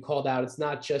thing that you called out, it's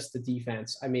not just the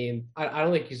defense. I mean, I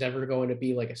don't think he's ever going to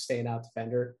be like a standout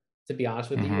defender, to be honest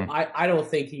with you. I don't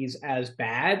think he's as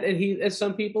bad as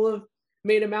some people have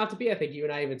made him out to be. I think you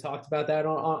and I even talked about that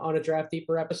on a Draft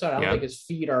Deeper episode. I don't think his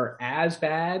feet are as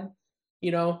bad,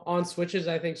 on switches.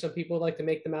 I think some people like to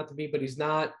make them out to be, but he's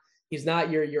not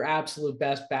your absolute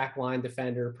best backline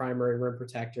defender, primary rim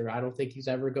protector. I don't think he's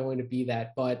ever going to be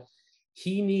that, but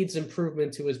he needs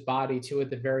improvement to his body to, at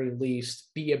the very least,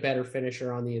 be a better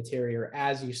finisher on the interior,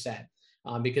 as you said,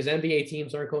 because NBA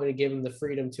teams aren't going to give him the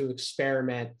freedom to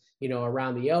experiment,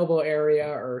 around the elbow area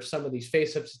or some of these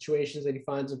face-up situations that he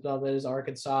finds himself in as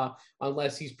Arkansas,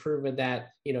 unless he's proven that,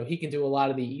 he can do a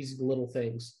lot of the easy little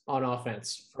things on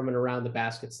offense from an around the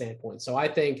basket standpoint. So I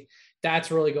think that's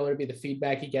really going to be the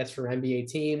feedback he gets from NBA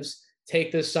teams.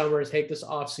 Take this summer, take this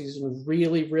offseason,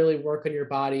 really, really work on your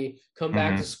body, come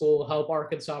back to school, help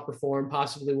Arkansas perform,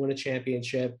 possibly win a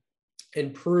championship,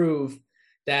 and prove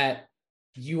that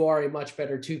you are a much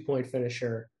better two-point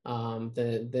finisher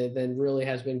than really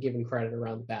has been given credit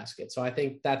around the basket. So I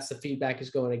think that's the feedback he's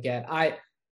going to get.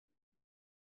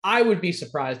 I would be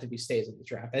surprised if he stays in the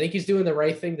draft. I think he's doing the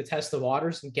right thing to test the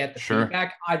waters and get the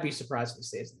feedback. I'd be surprised if he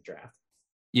stays in the draft.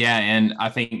 Yeah, and I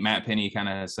think Matt Penny kind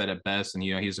of said it best, and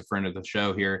he's a friend of the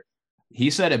show here. He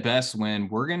said it best when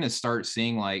we're going to start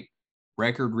seeing like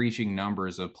record-reaching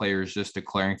numbers of players just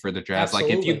declaring for the draft.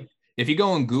 Absolutely. Like if you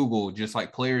go on Google, just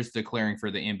like players declaring for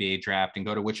the NBA draft, and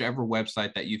go to whichever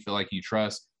website that you feel like you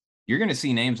trust, you're going to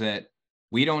see names that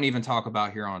we don't even talk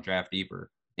about here on Draft Deeper.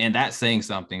 And that's saying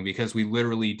something, because we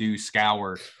literally do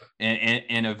scour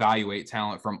and evaluate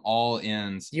talent from all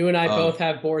ends. You and I both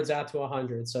have boards out to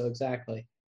 100, so exactly.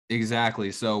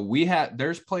 Exactly. So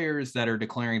there's players that are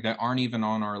declaring that aren't even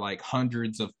on our like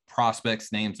hundreds of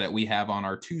prospects names that we have on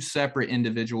our two separate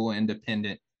individual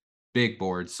independent big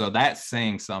boards. So that's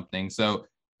saying something. So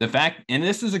the fact, and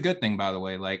this is a good thing, by the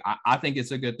way, like I think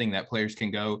it's a good thing that players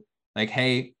can go like,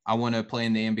 hey, I want to play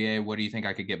in the NBA. What do you think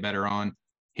I could get better on?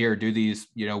 Here, do these,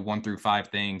 1 through 5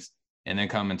 things, and then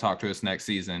come and talk to us next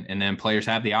season. And then players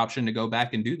have the option to go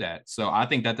back and do that. So I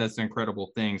think that that's an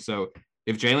incredible thing. So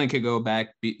if Jalen could go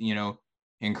back,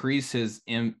 increase his,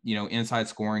 inside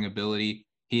scoring ability,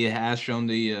 he has shown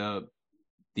the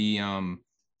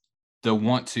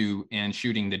want to and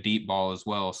shooting the deep ball as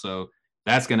well. So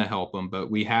that's going to help him.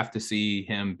 But we have to see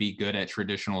him be good at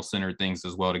traditional center things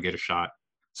as well to get a shot.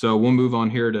 So we'll move on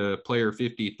here to player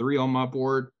 53 on my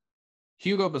board,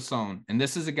 Hugo Besson. And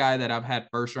this is a guy that I've had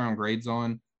first round grades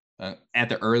on at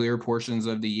the earlier portions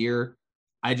of the year.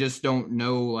 I just don't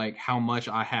know like how much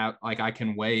I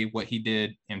can weigh what he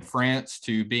did in France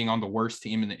to being on the worst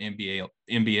team in the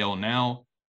NBL now.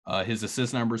 His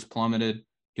assist numbers plummeted.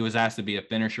 He was asked to be a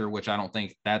finisher, which I don't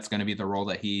think that's going to be the role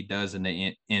that he does in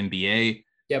the NBA.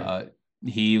 Yep.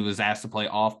 He was asked to play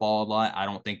off ball a lot. I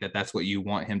don't think that that's what you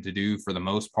want him to do for the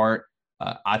most part.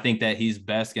 I think that he's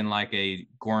best in like a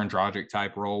Goran Dragic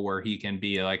type role where he can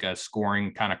be like a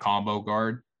scoring kind of combo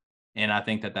guard. And I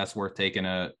think that that's worth taking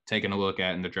a look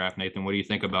at in the draft. Nathan, what do you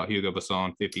think about Hugo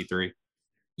Besson, 53?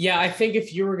 Yeah, I think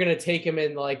if you were going to take him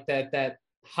in like that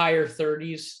higher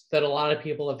 30s that a lot of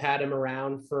people have had him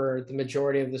around for the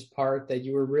majority of this part, that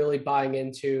you were really buying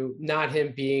into not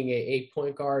him being a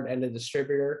point guard and a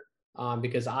distributor,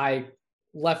 because I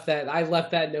left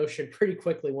that notion pretty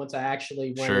quickly once I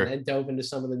actually went and dove into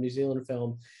some of the New Zealand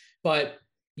film. But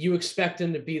you expect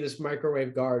him to be this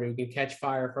microwave guard who can catch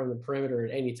fire from the perimeter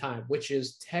at any time, which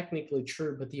is technically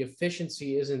true, but the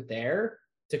efficiency isn't there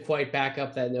to quite back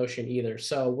up that notion either.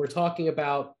 So we're talking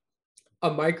about a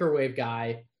microwave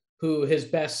guy who his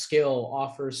best skill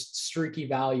offers streaky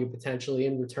value potentially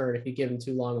in return if you give him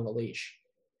too long of a leash.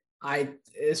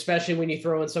 Especially when you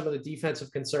throw in some of the defensive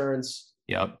concerns.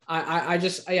 Yep. I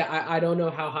don't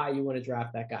know how high you want to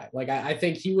draft that guy. Like I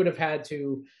think he would have had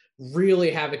to really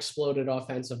have exploded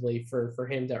offensively for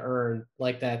him to earn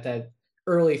like that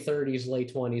early 30s,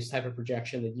 late 20s type of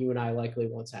projection that you and I likely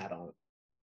once had on him.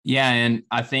 Yeah, and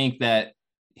I think that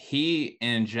he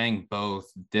and Zhang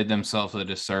both did themselves a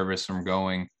disservice from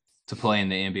going to play in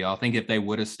the NBL. I think if they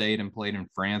would have stayed and played in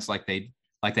France like they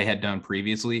had done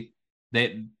previously,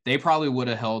 they probably would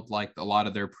have held like a lot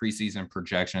of their preseason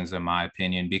projections, in my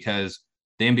opinion, because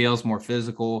the NBL is more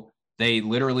physical. They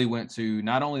literally went to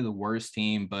not only the worst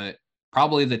team, but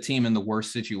probably the team in the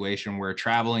worst situation where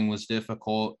traveling was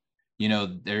difficult.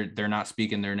 They're not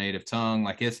speaking their native tongue.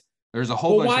 Like there's a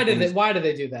whole bunch why of things. Why did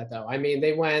they do that though? I mean,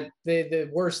 the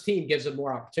worst team gives them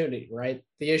more opportunity, right?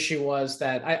 The issue was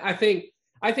that I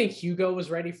think Hugo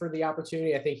was ready for the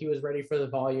opportunity. I think he was ready for the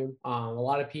volume. A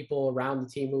lot of people around the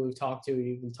team who we've talked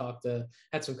to,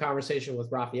 had some conversation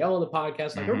with Raphael on the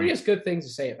podcast. Like everybody has good things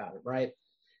to say about it, right?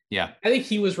 Yeah. I think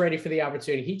he was ready for the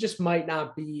opportunity. He just might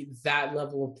not be that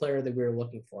level of player that we were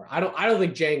looking for. I don't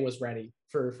think Jang was ready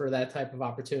for that type of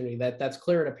opportunity. That's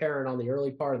clear and apparent on the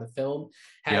early part of the film.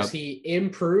 Has Yep. he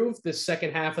improved the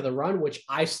second half of the run, which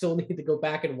I still need to go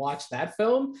back and watch that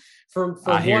film? From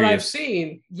I hear what you. I've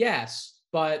seen, yes.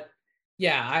 But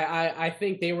yeah, I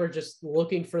think they were just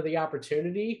looking for the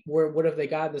opportunity. Where would have they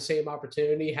gotten the same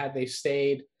opportunity had they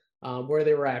stayed where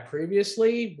they were at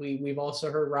previously? We've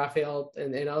also heard Rafael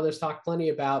and others talk plenty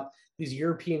about these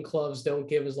European clubs don't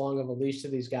give as long of a leash to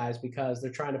these guys because they're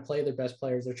trying to play their best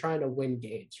players. They're trying to win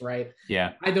games, right?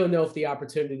 Yeah. I don't know if the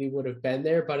opportunity would have been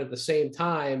there, but at the same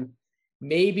time,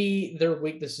 maybe their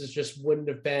weaknesses just wouldn't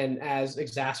have been as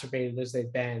exacerbated as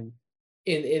they've been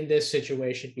in this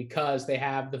situation because they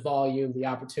have the volume, the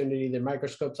opportunity, the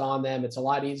microscopes on them. It's a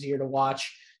lot easier to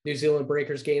watch New Zealand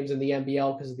Breakers games in the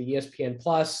NBL because of the ESPN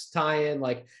Plus tie-in.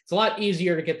 Like it's a lot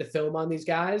easier to get the film on these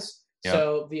guys. Yep.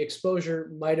 So the exposure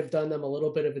might have done them a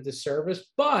little bit of a disservice,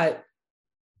 but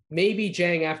maybe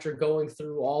Jang, after going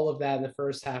through all of that in the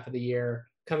first half of the year,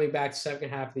 coming back second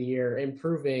half of the year,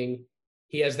 improving,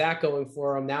 he has that going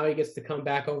for him. Now he gets to come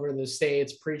back over to the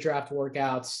States, pre-draft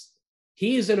workouts.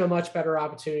 He's in a much better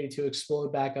opportunity to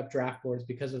explode back up draft boards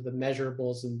because of the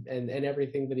measurables and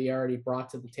everything that he already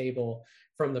brought to the table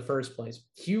from the first place.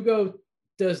 Hugo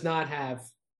does not have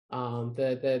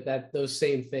those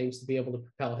same things to be able to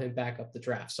propel him back up the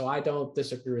draft. So I don't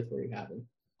disagree with where you have him.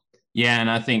 Yeah,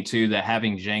 and I think too that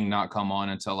having Jang not come on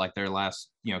until like their last,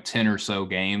 10 or so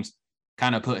games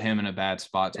kind of put him in a bad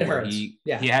spot to It where hurts. he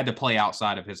Yeah. he had to play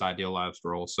outside of his idealized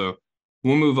role. So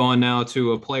we'll move on now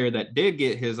to a player that did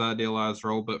get his idealized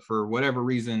role, but for whatever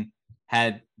reason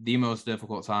had the most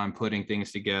difficult time putting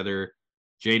things together.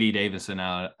 JD Davison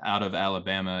out of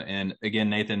Alabama. And again,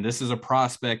 Nathan, this is a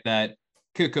prospect that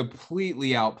could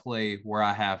completely outplay where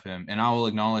I have him. And I will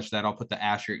acknowledge that. I'll put the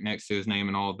asterisk next to his name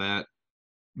and all that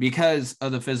because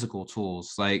of the physical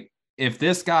tools. Like if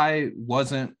this guy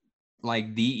wasn't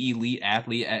like the elite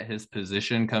athlete at his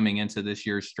position coming into this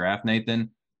year's draft,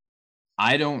 Nathan,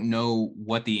 I don't know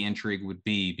what the intrigue would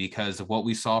be because of what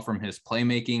we saw from his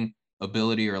playmaking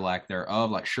ability or lack thereof.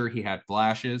 Like, sure, he had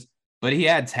flashes, but he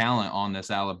had talent on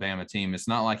this Alabama team. It's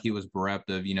not like he was bereft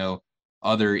of,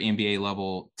 other NBA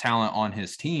level talent on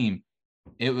his team.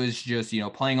 It was just,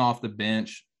 playing off the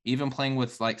bench, even playing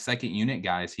with like second unit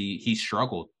guys, he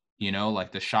struggled,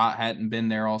 like the shot hadn't been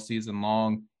there all season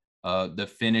long. The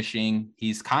finishing,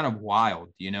 he's kind of wild,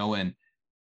 and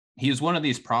he's one of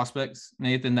these prospects,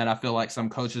 Nathan, that I feel like some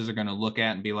coaches are going to look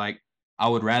at and be like, I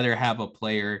would rather have a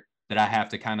player that I have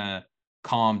to kind of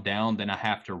calm down than I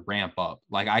have to ramp up.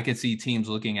 Like I could see teams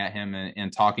looking at him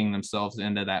and talking themselves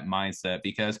into that mindset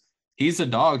because he's a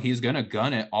dog. He's going to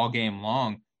gun it all game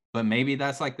long. But maybe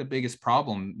that's like the biggest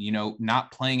problem,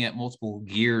 not playing at multiple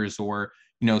gears or,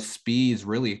 speeds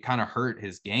really kind of hurt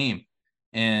his game.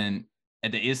 And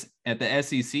at the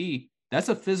SEC, that's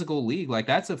a physical league. Like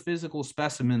that's a physical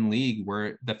specimen league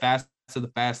where the fast of the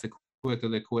fast, the quick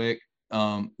of the quick,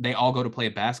 they all go to play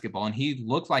basketball. And he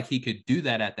looked like he could do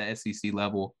that at the SEC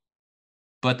level.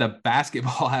 But the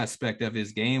basketball aspect of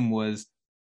his game was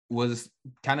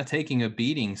kind of taking a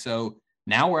beating. So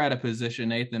now we're at a position,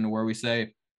 Nathan, where we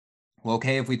say, well,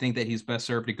 okay, if we think that he's best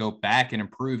served to go back and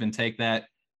improve and take that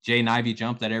Jay Ivey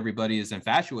jump that everybody is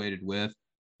infatuated with,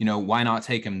 why not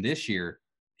take him this year?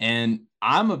 And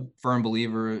I'm a firm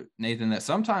believer, Nathan, that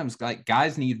sometimes like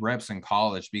guys need reps in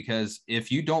college because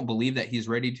if you don't believe that he's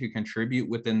ready to contribute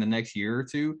within the next year or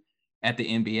two at the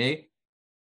NBA,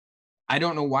 I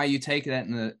don't know why you take that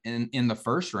in the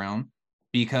first round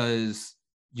because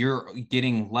you're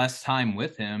getting less time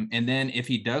with him. And then if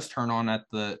he does turn on at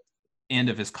the end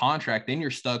of his contract, then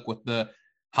you're stuck with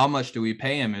how much do we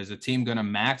pay him? Is a team going to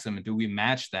max him? And do we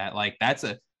match that? Like that's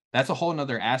a whole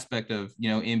nother aspect of,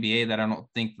 NBA that I don't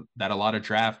think that a lot of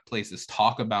draft places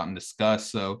talk about and discuss.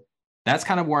 So that's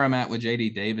kind of where I'm at with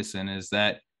JD Davison is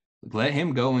that let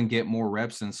him go and get more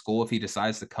reps in school if he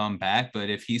decides to come back. But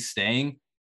if he's staying,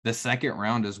 the second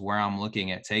round is where I'm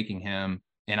looking at taking him.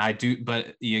 And I do,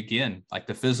 but again, like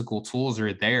the physical tools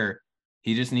are there.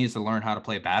 He just needs to learn how to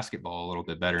play basketball a little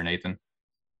bit better, Nathan.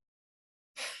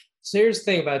 So here's the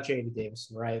thing about JD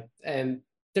Davison, right? And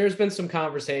there's been some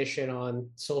conversation on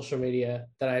social media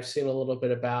that I've seen a little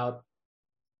bit about,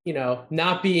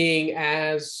 not being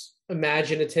as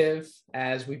imaginative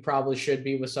as we probably should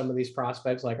be with some of these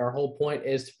prospects. Like our whole point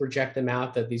is to project them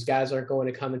out that these guys aren't going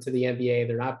to come into the NBA.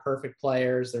 They're not perfect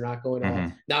players. They're not going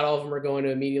to, not all of them are going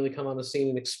to immediately come on the scene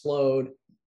and explode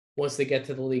once they get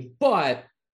to the league. But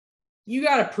you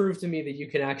got to prove to me that you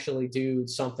can actually do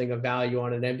something of value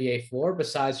on an NBA floor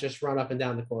besides just run up and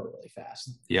down the court really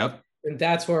fast. Yep. And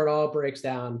that's where it all breaks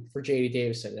down for JD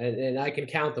Davison. And I can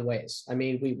count the ways. I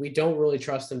mean, we don't really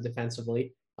trust him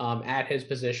defensively at his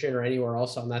position or anywhere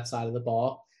else on that side of the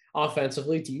ball.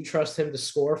 Offensively, do you trust him to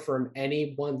score from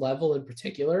any one level in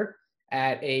particular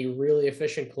at a really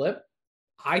efficient clip?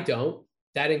 I don't.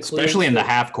 That includes especially in the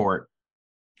half court.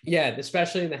 Yeah,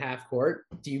 especially in the half court.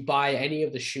 Do you buy any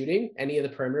of the shooting, any of the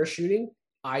perimeter shooting?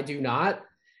 I do not.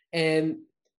 And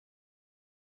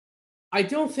I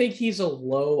don't think he's a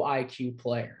low IQ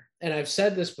player. And I've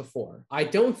said this before. I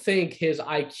don't think his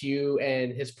IQ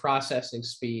and his processing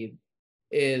speed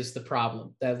is the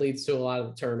problem that leads to a lot of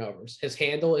the turnovers. His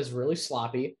handle is really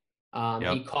sloppy.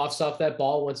 He coughs off that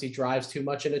ball once he drives too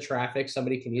much into traffic.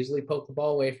 Somebody can easily poke the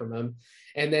ball away from him.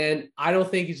 And then I don't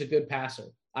think he's a good passer.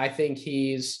 I think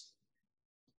he's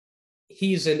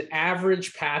an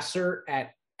average passer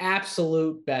at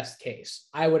absolute best case.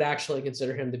 I would actually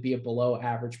consider him to be a below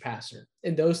average passer.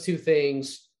 And those two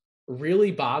things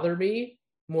really bother me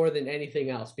more than anything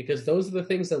else, because those are the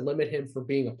things that limit him from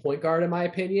being a point guard, in my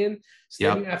opinion. So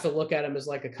then you have to look at him as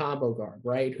like a combo guard,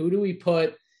 right? Who do we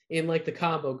put in like the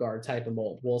combo guard type of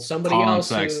mold? Well, somebody Colin else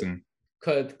Sexton.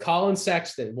 could. Colin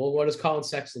Sexton. Well, what does Colin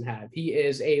Sexton have? He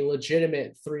is a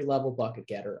legitimate 3-level bucket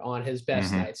getter on his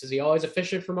best nights. Is he always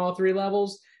efficient from all 3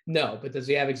 levels? No, but does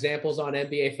he have examples on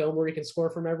NBA film where he can score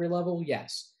from every level?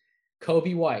 Yes.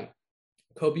 Kobe White.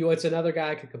 Kobe White's another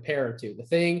guy I could compare him to. The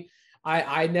thing,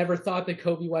 I never thought that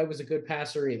Kobe White was a good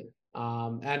passer either.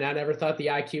 And I never thought the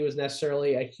IQ was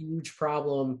necessarily a huge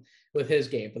problem with his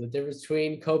game. But the difference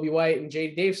between Kobe White and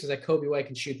JD Davis is that Kobe White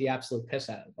can shoot the absolute piss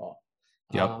out of the ball.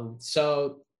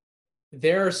 So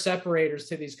there are separators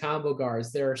to these combo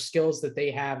guards. There are skills that they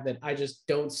have that I just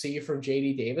don't see from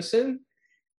JD Davison.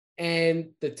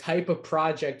 And the type of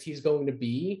project he's going to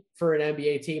be for an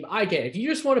NBA team. I get it. If you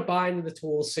just want to buy into the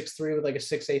tools, 6'3" with like a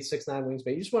 6'8", 6'9"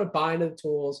 wingspan, you just want to buy into the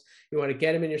tools, you want to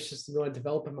get him in your system, you want to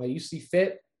develop him how you see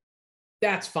fit,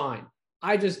 that's fine.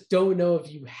 I just don't know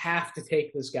if you have to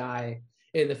take this guy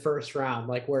in the first round,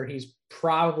 like where he's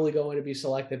probably going to be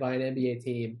selected by an NBA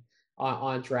team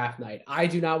on draft night. I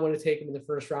do not want to take him in the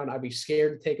first round. I'd be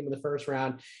scared to take him in the first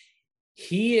round.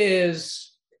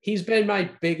 He's been my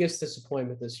biggest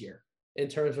disappointment this year in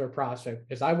terms of a prospect,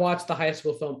 because I watched the high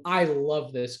school film. I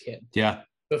love this kid. Yeah.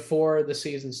 Before the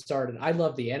season started, I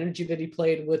love the energy that he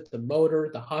played with, the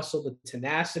motor, the hustle, the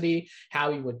tenacity,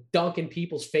 how he would dunk in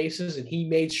people's faces and he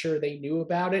made sure they knew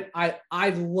about it. I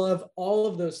love all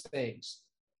of those things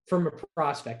from a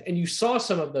prospect. And you saw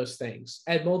some of those things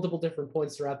at multiple different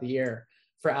points throughout the year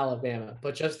for Alabama.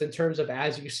 But just in terms of,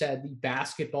 as you said, the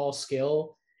basketball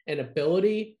skill and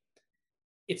ability,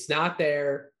 it's not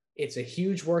there. It's a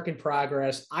huge work in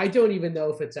progress. I don't even know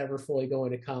if it's ever fully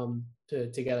going to come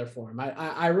together for him.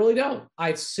 I really don't.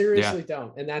 I seriously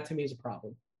don't. And that to me is a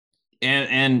problem.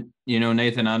 And you know,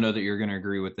 Nathan, I know that you're going to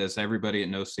agree with this. Everybody at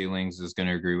No Ceilings is going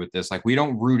to agree with this. Like, we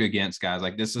don't root against guys.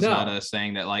 Like, this is not us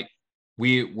saying that like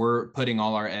we're putting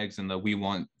all our eggs in the we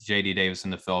want JD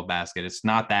Davison to fill a basket. It's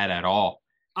not that at all.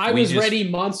 I was ready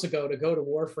months ago to go to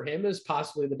war for him as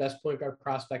possibly the best point guard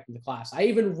prospect in the class. I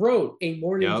even wrote a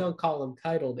morning dunk column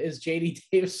titled "Is JD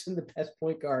Davison the best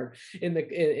point guard in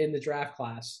the draft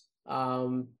class?"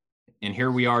 And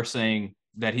here we are saying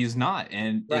that he's not,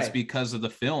 and it's because of the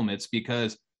film. It's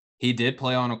because he did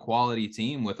play on a quality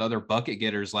team with other bucket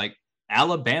getters. Like,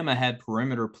 Alabama had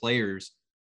perimeter players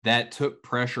that took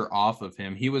pressure off of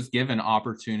him. He was given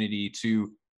opportunity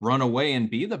to run away and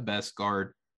be the best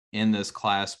guard in this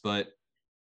class, but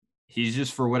he's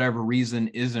just, for whatever reason,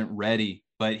 isn't ready.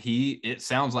 But it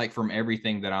sounds like from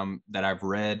everything that I've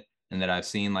read and that I've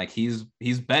seen, like he's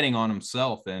betting on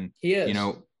himself, and he is. You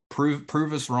know,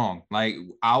 prove us wrong. Like,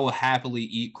 I will happily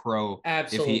eat crow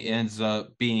if he ends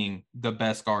up being the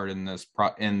best guard in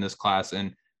this class,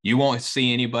 and you won't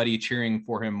see anybody cheering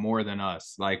for him more than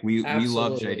us. Like, we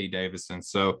love JD Davison.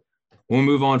 So we'll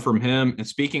move on from him. And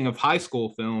speaking of high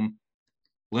school film,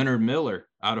 Leonard Miller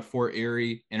out of Fort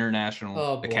Erie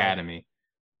International Academy.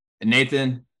 And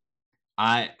Nathan,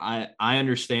 I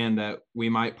understand that we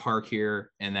might park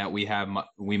here and that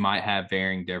we might have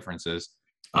varying differences.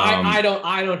 I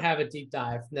don't have a deep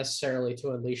dive necessarily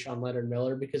to unleash on Leonard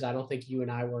Miller, because I don't think you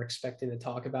and I were expecting to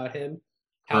talk about him.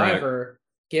 However,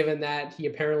 given that he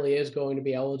apparently is going to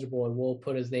be eligible and will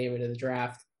put his name into the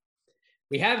draft,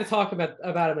 we had to talk about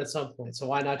him at some point. So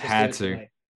why not just do it tonight?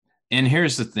 And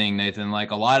here's the thing, Nathan,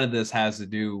 like, a lot of this has to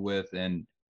do with, and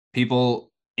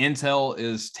intel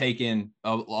is taken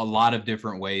a lot of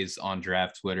different ways on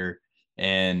draft Twitter.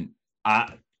 And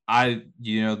I,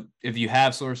 you know, if you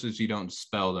have sources, you don't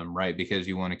spell them, right? Because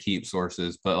you want to keep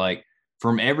sources. But like,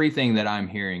 from everything that I'm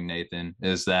hearing, Nathan,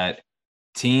 is that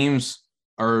teams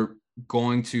are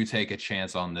going to take a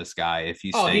chance on this guy if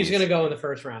he Oh, stays. he's going to go in the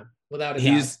first round without a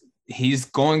doubt. He's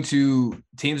going to,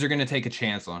 teams are going to take a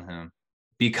chance on him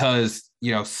because,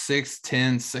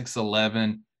 6'10",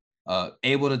 6'11",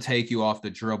 able to take you off the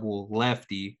dribble,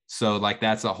 lefty. So like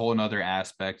that's a whole nother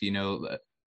aspect,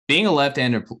 being a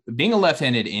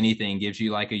left-handed anything gives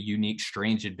you like a unique,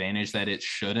 strange advantage that it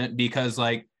shouldn't, because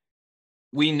like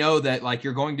we know that like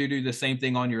you're going to do the same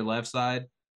thing on your left side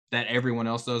that everyone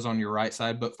else does on your right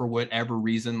side, but for whatever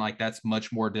reason, like that's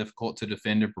much more difficult to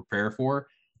defend and prepare for.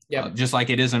 Just like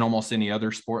it is in almost any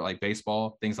other sport, like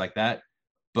baseball, things like that.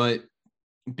 But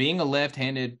being a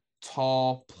left-handed,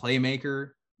 tall playmaker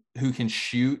who can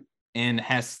shoot and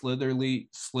has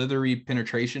slithery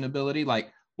penetration ability,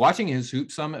 like watching his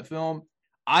Hoop Summit film,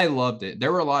 I loved it.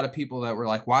 There were a lot of people that were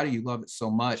like, why do you love it so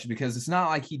much? Because it's not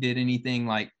like he did anything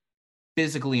like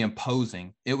physically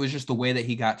imposing. It was just the way that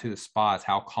he got to the spots,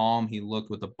 how calm he looked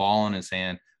with the ball in his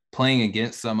hand, playing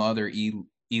against some other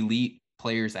elite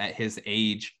players at his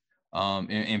age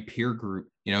and peer group.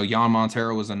 Jan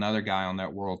Montero was another guy on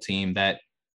that world team that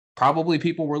probably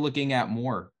people were looking at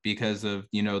more because of,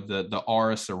 the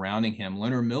aura surrounding him.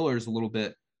 Leonard Miller is a little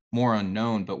bit more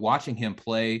unknown, but watching him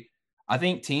play, I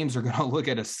think teams are going to look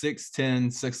at a 6'10",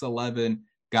 6'11"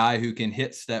 guy who can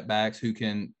hit step backs, who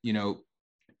can,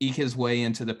 eke his way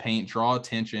into the paint, draw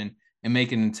attention, and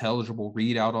make an intelligible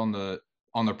read out on the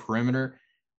perimeter.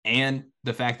 And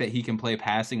the fact that he can play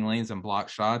passing lanes and block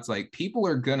shots, like people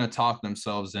are going to talk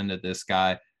themselves into this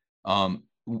guy.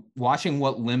 Watching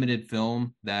what limited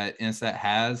film that Instat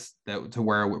has that to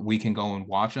where we can go and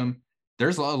watch him,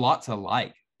 there's a lot to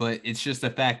like, but it's just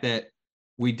the fact that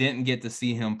we didn't get to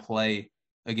see him play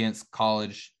against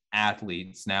college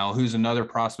athletes. Now, who's another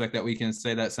prospect that we can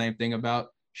say that same thing about?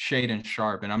 Shaedon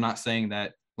Sharpe. And I'm not saying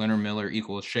that Leonard Miller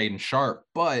equals Shaedon Sharpe,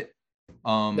 but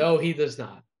no, he does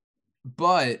not.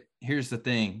 But here's the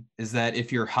thing, is that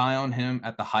if you're high on him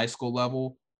at the high school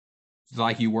level,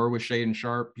 like you were with Shaedon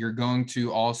Sharpe, you're going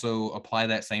to also apply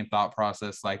that same thought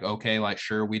process. Like, okay, like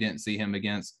sure, we didn't see him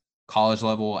against college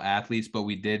level athletes, but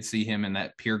we did see him in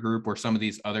that peer group where some of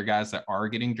these other guys that are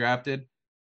getting drafted,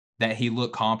 that he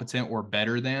looked competent or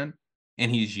better than,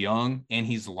 and he's young and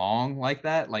he's long like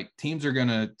that. Like teams are going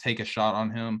to take a shot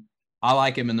on him. I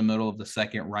like him in the middle of the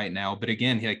second right now. But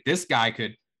again, like this guy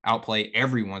could outplay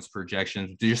everyone's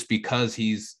projections just because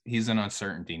he's an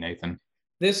uncertainty, Nathan.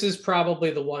 This is probably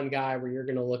the one guy where you're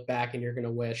going to look back and you're going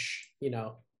to wish,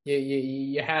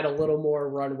 you had a little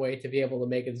more runway to be able to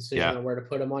make a decision on where to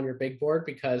put him on your big board,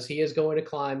 because he is going to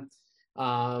climb.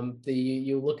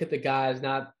 You look at the guys,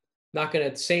 not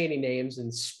going to say any names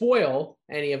and spoil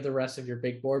any of the rest of your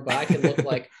big board, but I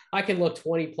can look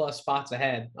 20 plus spots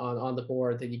ahead on the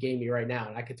board that you gave me right now.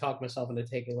 And I could talk myself into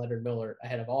taking Leonard Miller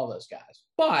ahead of all those guys,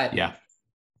 but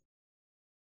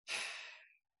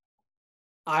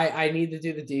I need to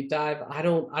do the deep dive. I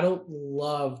don't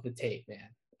love the tape, man.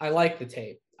 I like the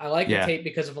tape. I like the tape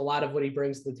because of a lot of what he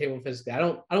brings to the table physically. I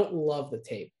don't love the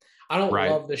tape. I don't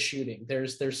love the shooting.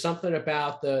 There's something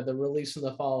about the release and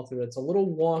the follow through. It's a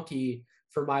little wonky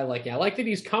for my liking. I like that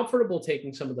he's comfortable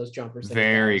taking some of those jumpers.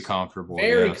 Very comfortable.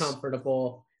 Very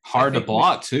comfortable. Hard to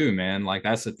block too, man. Like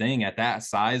that's the thing at that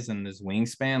size and this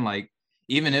wingspan. Like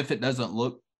even if it doesn't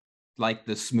look like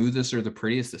the smoothest or the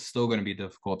prettiest, it's still going to be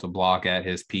difficult to block at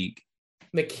his peak.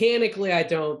 Mechanically, I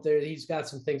don't. He's got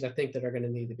some things I think that are going to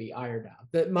need to be ironed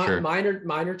out.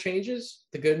 Minor changes.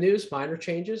 The good news, minor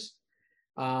changes.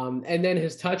 And then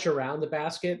his touch around the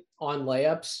basket on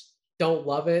layups, don't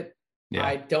love it. Yeah.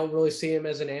 I don't really see him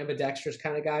as an ambidextrous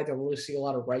kind of guy. Don't really see a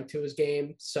lot of right to his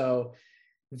game. So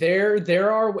there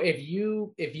are, if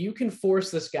you can force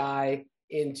this guy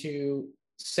into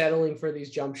settling for these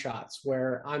jump shots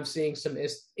where I'm seeing some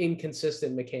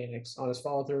inconsistent mechanics on his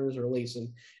follow throughs or release, and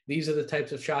these are the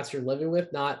types of shots you're living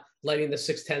with, not letting the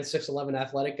 6'10", 6'11"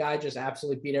 athletic guy just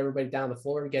absolutely beat everybody down the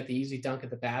floor and get the easy dunk at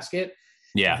the basket.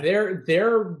 Yeah.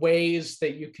 There are ways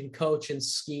that you can coach and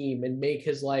scheme and make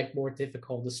his life more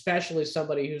difficult, especially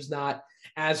somebody who's not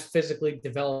as physically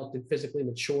developed and physically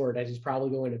matured as he's probably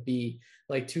going to be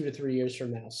like 2 to 3 years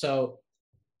from now. So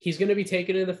he's going to be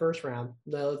taken in the first round.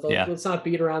 Let's not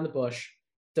beat around the bush.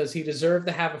 Does he deserve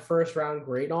to have a first round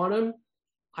grade on him?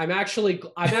 I'm actually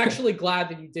glad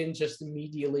that you didn't just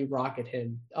immediately rocket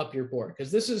him up your board,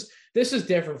 because this is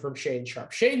different from Shaedon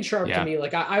Sharpe. Shaedon Sharpe to me,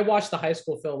 like I watched the high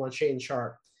school film on Shaedon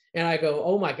Sharpe and I go,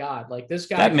 oh my God, like this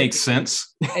guy that makes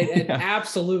sense. An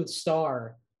absolute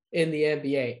star in the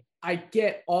NBA. I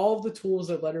get all the tools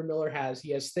that Leonard Miller has.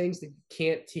 He has things that you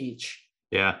can't teach.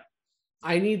 Yeah.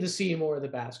 I need to see more of the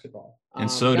basketball. And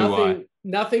so do I.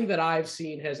 Nothing that I've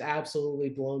seen has absolutely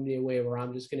blown me away where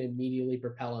I'm just going to immediately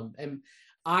propel him. And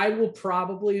I will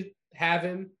probably have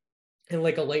him in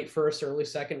like a late first, early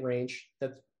second range.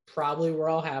 That's probably where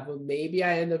I'll have him. Maybe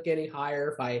I end up getting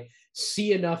higher if I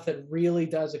see enough that really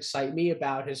does excite me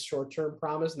about his short-term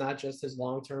promise, not just his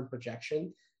long-term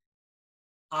projection.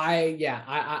 I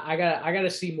gotta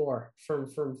see more from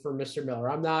Mr. Miller.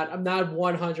 I'm not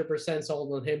 100%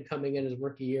 sold on him coming in his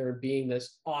rookie year and being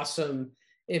this awesome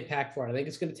impact for it. I think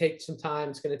it's going to take some time.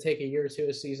 It's going to take a year or two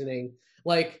of seasoning.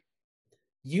 Like,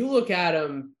 you look at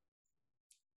him,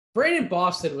 Brandon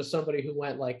Boston was somebody who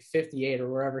went like 58 or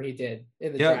wherever he did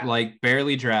in the draft. Like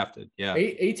barely drafted. Yeah. Are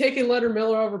you taking Leonard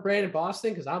Miller over Brandon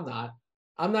Boston? Because I'm not.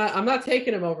 I'm not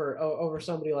taking him over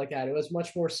somebody like that. It was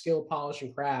much more skill, polish,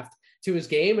 and craft to his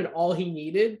game, and all he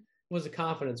needed was a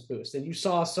confidence boost. And you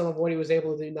saw some of what he was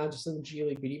able to do, not just in the G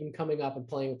League, but even coming up and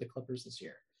playing with the Clippers this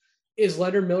year. Is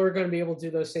Leonard Miller going to be able to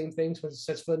do those same things when he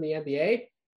sets foot in the NBA?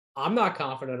 I'm not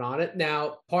confident on it.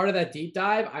 Now, part of that deep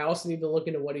dive, I also need to look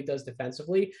into what he does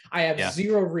defensively. I have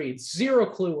zero reads, zero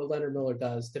clue what Leonard Miller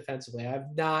does defensively. I have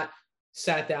not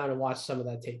sat down and watched some of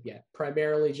that tape yet.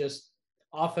 Primarily just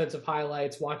offensive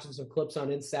highlights, watching some clips on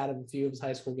Instat of a few of his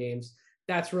high school games.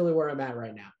 That's really where I'm at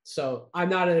right now. So I'm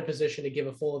not in a position to give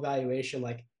a full evaluation,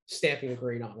 like stamping a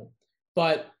grade on him.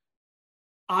 But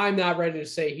I'm not ready to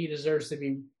say he deserves to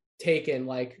be taken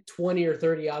like 20 or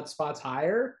 30 odd spots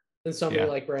higher than somebody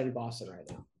like Brandon Boston right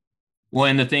now. Well,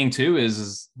 and the thing too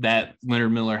is that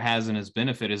Leonard Miller has in his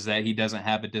benefit is that he doesn't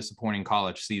have a disappointing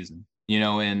college season,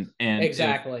 and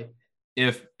exactly.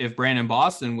 If Brandon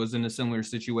Boston was in a similar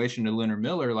situation to Leonard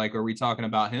Miller, like, are we talking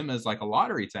about him as like a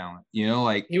lottery talent?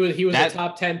 Like he was a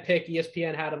top 10 pick.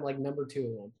 ESPN had him like number 2 at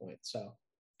one point. So.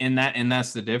 And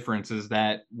that's the difference is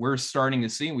that we're starting to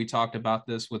see, we talked about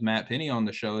this with Matt Penny on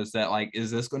the show, is that like, is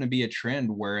this going to be a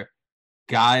trend where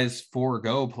guys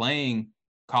forego playing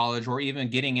college or even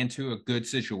getting into a good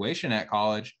situation at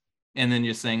college and then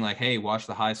just saying like, hey, watch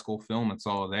the high school film, it's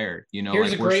all there.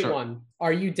 Here's like, a great one.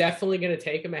 Are you definitely going to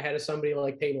take him ahead of somebody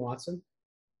like Peyton Watson?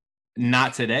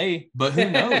 Not today, but who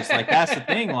knows? Like, that's the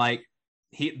thing. Like,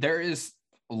 there is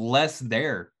less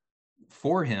there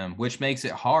for him, which makes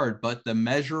it hard. But the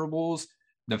measurables,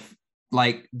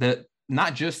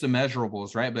 not just the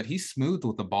measurables, right? But he's smooth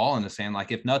with the ball in his hand.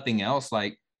 Like, if nothing else,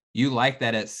 like, you like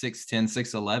that at 6'10",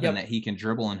 6'11", that he can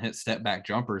dribble and hit step back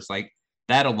jumpers. Like,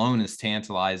 that alone is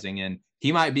tantalizing. And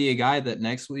he might be a guy that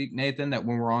next week, Nathan, that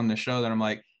when we're on the show, that I'm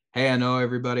like, hey, I know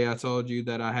everybody, I told you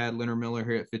that I had Leonard Miller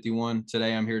here at 51.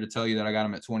 Today, I'm here to tell you that I got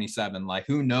him at 27. Like,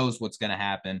 who knows what's going to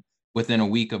happen within a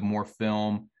week of more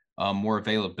film, more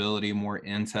availability, more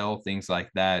intel, things like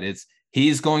that.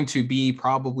 He's going to be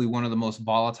probably one of the most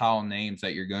volatile names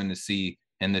that you're going to see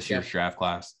in this year's draft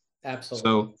class. Absolutely.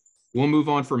 So we'll move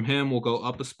on from him. We'll go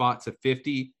up a spot to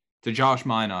 50 to Josh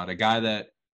Minott, a guy that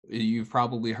you've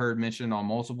probably heard mentioned on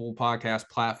multiple podcast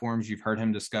platforms. You've heard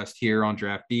him discussed here on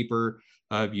Draft Deeper.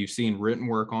 You've seen written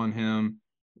work on him.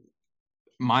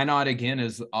 Minott, again,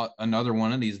 is another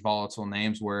one of these volatile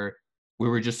names where we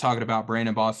were just talking about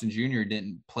Brandon Boston Jr.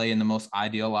 didn't play in the most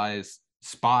idealized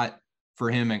spot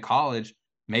for him in college.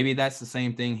 Maybe that's the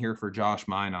same thing here for Josh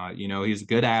Minott. He's a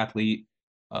good athlete.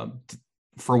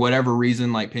 For whatever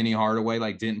reason, like Penny Hardaway,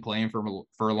 like didn't play him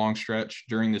for a long stretch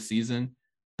during the season.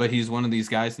 But he's one of these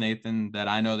guys, Nathan, that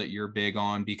I know that you're big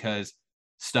on because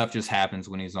stuff just happens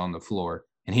when he's on the floor.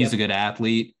 And he's a good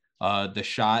athlete. The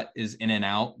shot is in and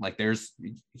out. Like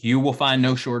you will find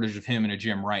no shortage of him in a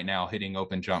gym right now hitting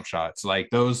open jump shots. Like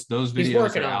those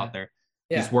videos are out there.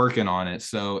 Yeah. He's working on it.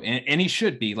 So, and he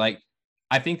should be. Like,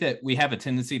 I think that we have a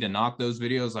tendency to knock those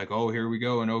videos like, oh, here we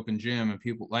go, an open gym. And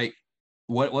people like,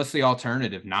 what's the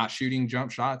alternative? Not shooting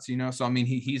jump shots, So, I mean,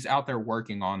 he's out there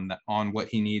working on what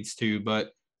he needs to.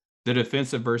 But the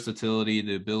defensive versatility,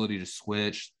 the ability to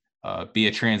switch, be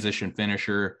a transition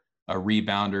finisher, a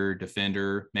rebounder,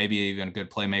 defender, maybe even a good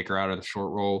playmaker out of the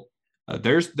short roll.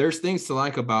 There's things to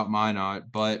like about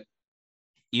Minott, but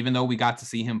even though we got to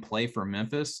see him play for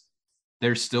Memphis,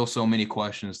 there's still so many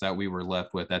questions that we were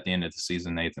left with at the end of the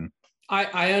season, Nathan.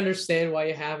 I understand why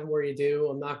you have him where you do.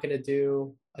 I'm not going to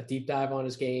do a deep dive on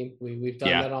his game. We've done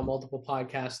that on multiple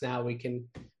podcasts now. We can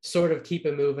sort of keep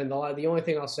it moving. The only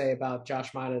thing I'll say about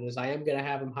Josh Minott is I am going to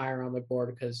have him higher on my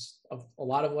board because of a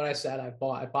lot of what I said.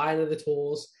 I buy into the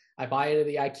tools. I buy into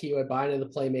the IQ. I buy into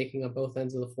the playmaking on both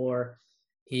ends of the floor.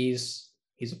 He's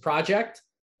a project.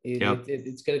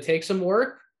 It's going to take some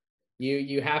work.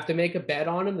 You have to make a bet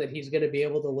on him that he's going to be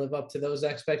able to live up to those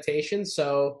expectations.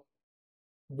 So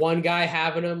one guy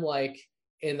having him like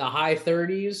in the high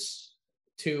 30s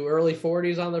to early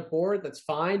 40s on their board, that's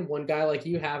fine. One guy like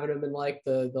you having him in like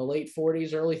the late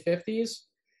 40s, early 50s,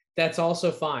 that's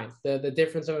also fine. The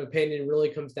difference of opinion really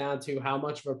comes down to how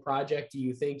much of a project do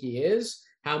you think he is?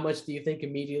 How much do you think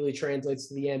immediately translates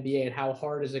to the NBA, and how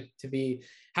hard is it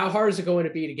going to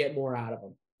be to get more out of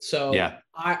him? So Yeah.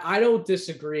 I don't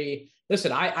disagree.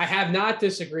 Listen, I have not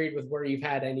disagreed with where you've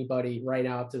had anybody right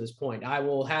now up to this point. I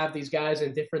will have these guys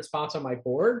in different spots on my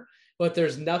board, but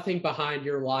there's nothing behind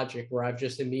your logic where I've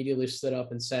just immediately stood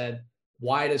up and said,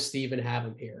 why does Steven have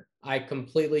him here? I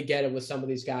completely get it with some of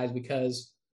these guys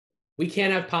because we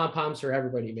can't have pom poms for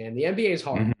everybody, man. The NBA is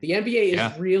hard. Mm-hmm. The NBA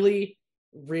Yeah. is really,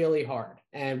 really hard.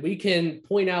 And we can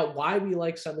point out why we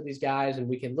like some of these guys and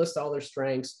we can list all their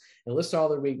strengths and list all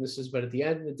their weaknesses. But at the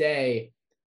end of the day,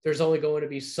 there's only going to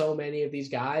be so many of these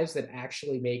guys that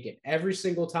actually make it. Every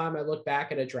single time I look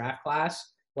back at a draft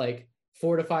class, like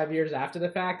 4 to 5 years after the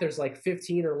fact, there's like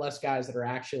 15 or less guys that are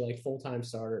actually like full-time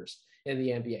starters in the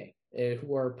NBA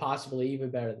who are possibly even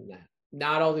better than that.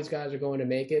 Not all these guys are going to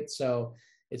make it. So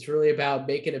it's really about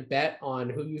making a bet on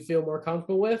who you feel more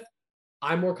comfortable with.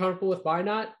 I'm more comfortable with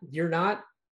Minot. You're not.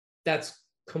 That's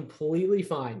completely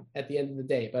fine at the end of the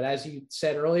day. But as you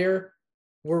said earlier,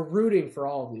 we're rooting for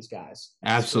all of these guys.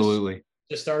 Absolutely.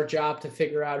 Just our job to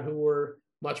figure out who we're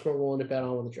much more willing to bet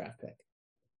on with a draft pick.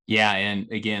 Yeah, and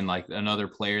again, like another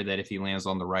player that if he lands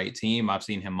on the right team, I've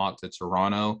seen him mock to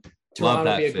Toronto.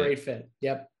 Toronto would be a great fit.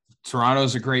 Yep.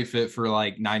 Toronto's a great fit for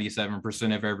like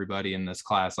 97% of everybody in this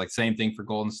class. Like same thing for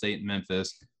Golden State and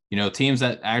Memphis. You know, teams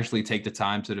that actually take the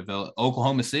time to develop.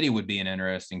 Oklahoma City would be an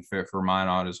interesting fit for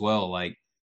Minot as well. Like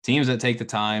teams that take the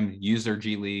time, use their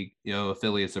G League,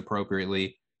 affiliates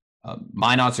appropriately.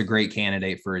 Minot's a great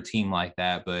candidate for a team like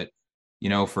that. But,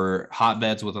 for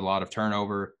hotbeds with a lot of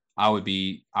turnover, I would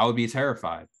be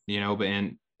terrified, but,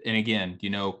 and again,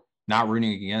 not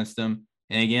rooting against them.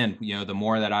 And again, the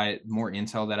more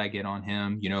intel that I get on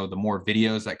him, the more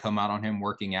videos that come out on him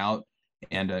working out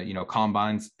and,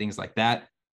 combines, things like that,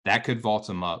 that could vault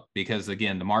him up because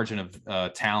again, the margin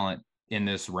of talent in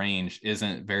this range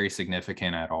isn't very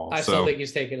significant at all. I still think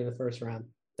he's taken in the first round.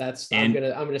 I'm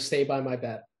gonna stay by my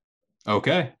bet.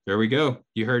 Okay, there we go.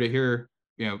 You heard it here.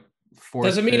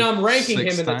 Doesn't mean I'm ranking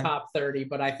him in the top 30,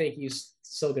 but I think he's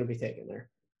still gonna be taken there.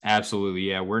 Absolutely,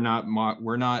 yeah. We're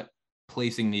not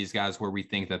placing these guys where we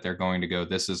think that they're going to go.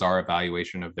 This is our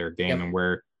evaluation of their game and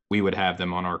where we would have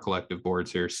them on our collective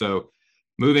boards here. So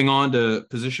moving on to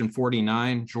position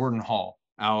 49, Jordan Hall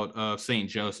out of St.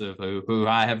 Joseph, who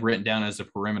I have written down as a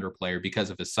perimeter player because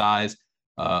of his size.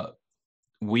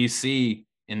 We see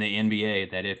in the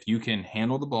NBA that if you can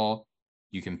handle the ball,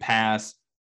 you can pass,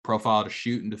 profile to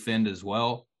shoot and defend as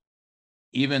well.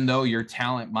 Even though your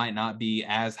talent might not be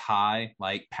as high,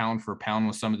 like pound for pound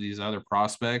with some of these other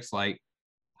prospects, like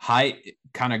height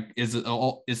kind of is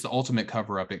the ultimate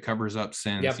cover up. It covers up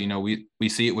sins. We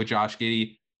see it with Josh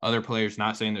Giddey, other players,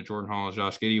 not saying that Jordan Hall is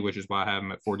Josh Giddey, which is why I have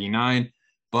him at 49,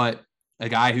 but a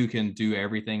guy who can do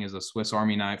everything as a Swiss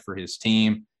Army knife for his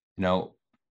team,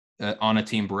 on a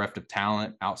team bereft of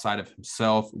talent outside of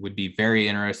himself. Would be very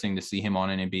interesting to see him on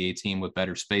an NBA team with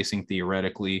better spacing,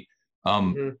 theoretically,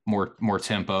 more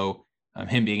tempo,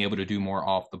 him being able to do more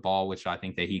off the ball, which I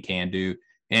think that he can do.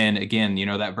 And again,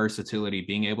 that versatility,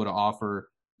 being able to offer,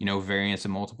 variance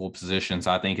in multiple positions,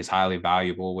 I think is highly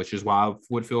valuable, which is why I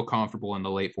would feel comfortable in the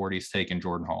late 40s taking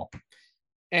Jordan Hall.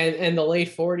 And the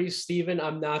late 40s, Steven,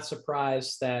 I'm not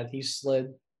surprised that he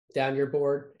slid down your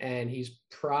board, and he's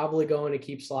probably going to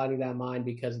keep sliding down mine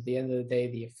because at the end of the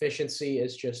day, the efficiency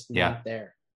is just not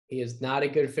there. He is not a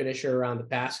good finisher around the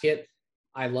basket.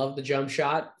 I love the jump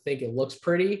shot. I think it looks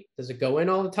pretty. Does it go in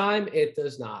all the time? It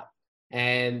does not.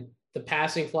 And the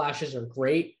passing flashes are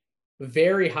great.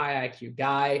 Very high IQ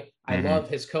guy. I love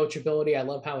his coachability. I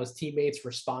love how his teammates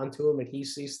respond to him and he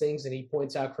sees things and he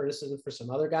points out criticism for some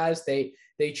other guys. They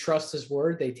trust his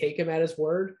word. They take him at his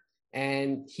word.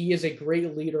 And he is a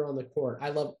great leader on the court. I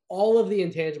love all of the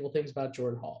intangible things about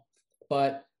Jordan Hall,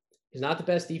 but he's not the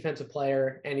best defensive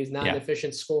player and he's not an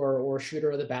efficient scorer or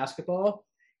shooter of the basketball.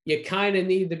 You kind of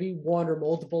need to be one or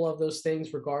multiple of those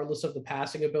things, regardless of the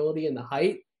passing ability and the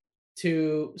height,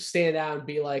 to stand out and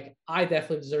be like, I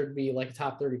definitely deserve to be like a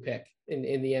top 30 pick in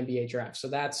the NBA draft. So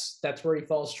that's where he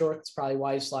falls short. That's probably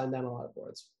why he's sliding down a lot of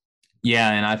boards.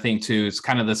 Yeah, and I think too, it's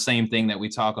kind of the same thing that we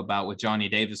talk about with Johnny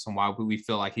Davis and why we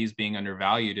feel like he's being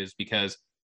undervalued is because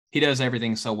he does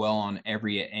everything so well on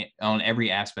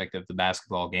every aspect of the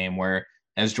basketball game. Where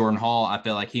as Jordan Hall, I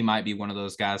feel like he might be one of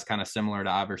those guys kind of similar to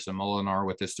Iverson Molinar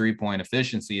with his 3-point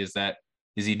efficiency. Is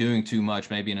he doing too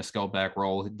much maybe in a scale back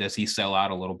role? Does he sell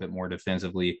out a little bit more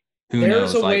defensively? Who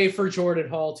knows? There's a way for Jordan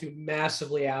Hall to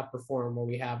massively outperform where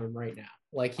we have him right now.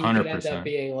 Like he 100%. Could end up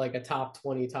being like a top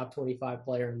 20, top 25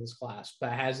 player in this class.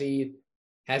 But has he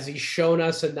Has he shown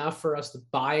us enough for us to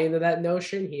buy into that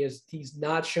notion? He's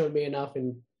not shown me enough,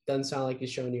 and doesn't sound like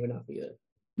he's shown you enough either.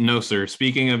 No, sir.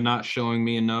 Speaking of not showing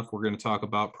me enough, we're going to talk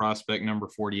about prospect number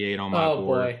 48 on my Oh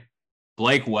board, boy.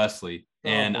 Blake Wesley. Oh,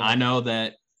 And boy. I know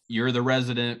that you're the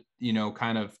resident,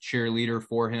 kind of cheerleader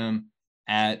for him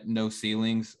at No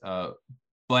Ceilings.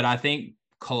 But I think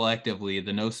collectively,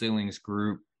 the No Ceilings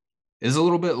group is a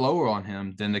little bit lower on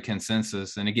him than the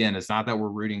consensus. And again, it's not that we're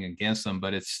rooting against him,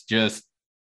 but it's just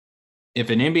if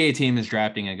an NBA team is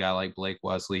drafting a guy like Blake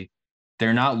Wesley,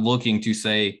 they're not looking to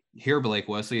say, here, Blake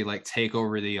Wesley, like take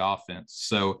over the offense.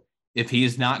 So if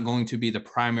he's not going to be the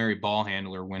primary ball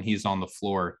handler when he's on the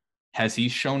floor, has he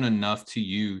shown enough to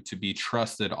you to be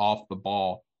trusted off the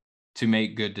ball to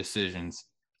make good decisions?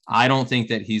 I don't think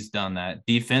that he's done that.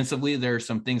 Defensively, there are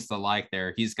some things to like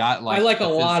there. He's got I like a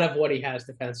lot of what he has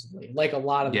defensively, like a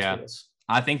lot of the tools.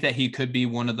 I think that he could be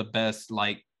one of the best,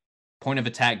 like, point of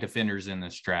attack defenders in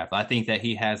this draft. I think that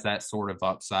he has that sort of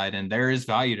upside, and there is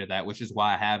value to that, which is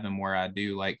why I have him where I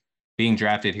do, like being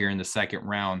drafted here in the second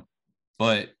round.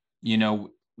 But,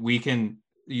 we can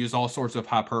use all sorts of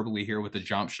hyperbole here with the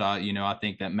jump shot. I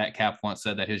think that Metcalf once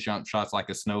said that his jump shot's like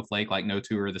a snowflake, like no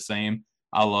two are the same.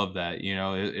 I love that.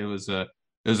 It was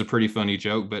a pretty funny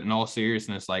joke, but in all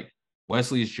seriousness, like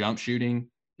Wesley's jump shooting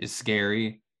is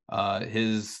scary.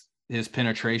 His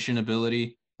penetration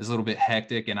ability is a little bit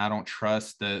hectic, and I don't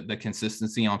trust the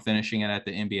consistency on finishing it at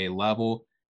the NBA level.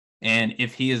 And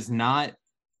if he is not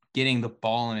getting the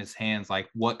ball in his hands, like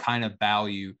what kind of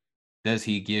value does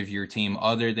he give your team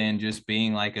other than just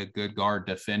being like a good guard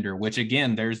defender, which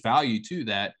again, there's value to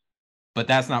that, but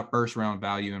that's not first round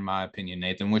value in my opinion,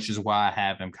 Nathan, which is why I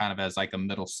have him kind of as like a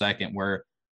middle second where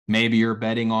maybe you're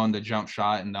betting on the jump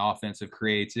shot and the offensive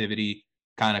creativity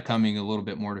kind of coming a little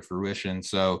bit more to fruition.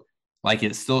 So like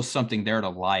it's still something there to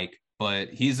like, but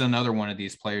he's another one of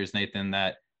these players, Nathan,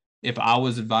 that if I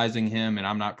was advising him, and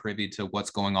I'm not privy to what's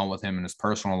going on with him in his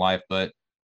personal life, but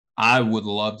I would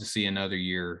love to see another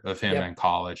year of him in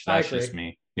college. That's just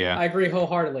me. Yeah. I agree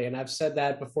wholeheartedly. And I've said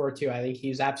that before too. I think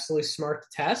he's absolutely smart to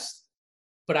test,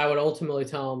 but I would ultimately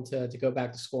tell him to go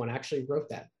back to school, and actually wrote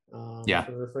that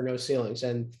for No Ceilings.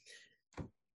 And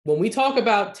when we talk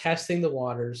about testing the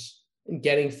waters and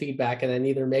getting feedback and then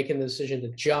either making the decision to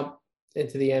jump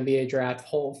into the NBA draft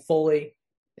fully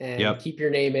and keep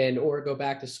your name in or go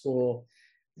back to school,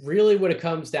 really what it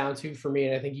comes down to for me,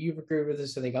 and I think you've agreed with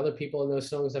this, I think other people in those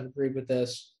songs have agreed with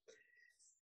this,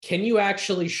 can you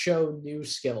actually show new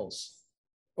skills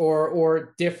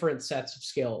or different sets of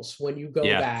skills when you go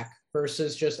back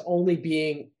versus just only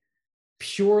being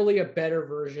purely a better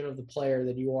version of the player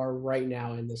that you are right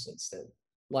now in this instant?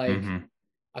 Like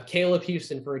a Caleb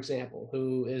Houston, for example,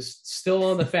 who is still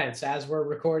on the fence as we're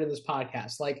recording this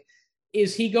podcast. Like,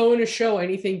 is he going to show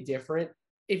anything different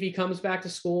if he comes back to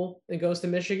school and goes to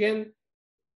Michigan?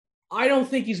 I don't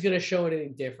think he's going to show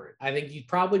anything different. I think he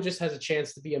probably just has a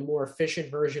chance to be a more efficient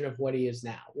version of what he is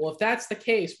now. Well, if that's the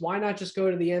case, why not just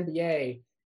go to the NBA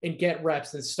and get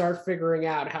reps and start figuring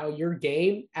out how your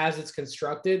game, as it's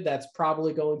constructed, that's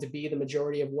probably going to be the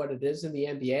majority of what it is in the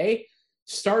NBA.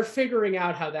 Start figuring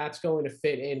out how that's going to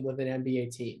fit in with an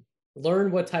NBA team.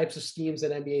 Learn what types of schemes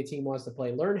an NBA team wants to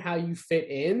play. Learn how you fit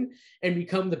in and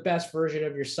become the best version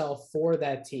of yourself for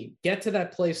that team. Get to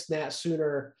that place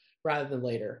sooner rather than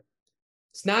later.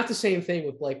 It's not the same thing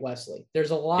with Blake Wesley.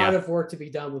 There's a lot of work to be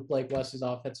done with Blake Wesley's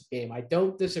offensive game. I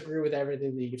don't disagree with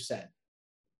everything that you've said.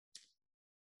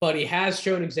 But he has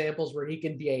shown examples where he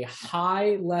can be a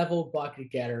high-level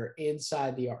bucket getter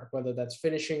inside the arc, whether that's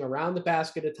finishing around the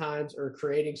basket at times or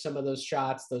creating some of those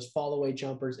shots, those fall-away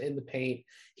jumpers in the paint.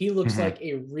 He looks like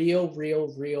a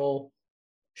real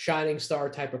shining star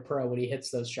type of pro when he hits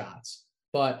those shots.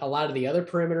 But a lot of the other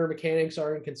perimeter mechanics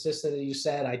are inconsistent, as you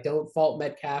said. I don't fault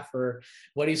Metcalf for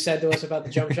what he said to us about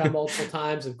the jump shot multiple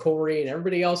times, and Corey and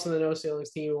everybody else on the No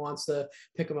Ceilings team who wants to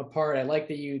pick him apart. I like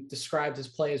that you described his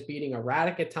play as being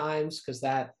erratic at times, because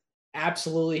that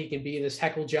absolutely he can be this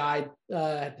heckle jive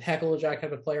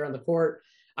kind of player on the court.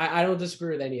 I don't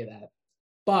disagree with any of that.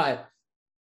 But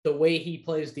the way he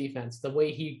plays defense, the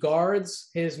way he guards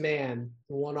his man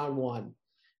one-on-one,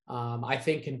 I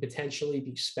think can potentially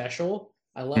be special.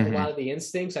 I love a lot of the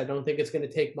instincts. I don't think it's going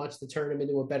to take much to turn him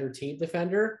into a better team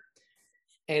defender.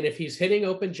 And if he's hitting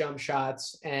open jump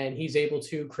shots and he's able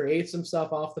to create some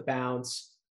stuff off the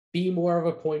bounce, be more of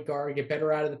a point guard, get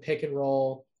better out of the pick and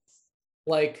roll,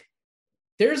 like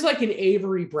there's like an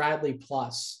Avery Bradley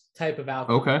plus type of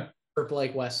outcome for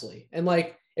Blake Wesley. And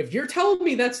like, If you're telling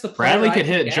me that's the player Bradley I could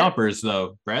can hit get, jumpers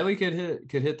though. Bradley could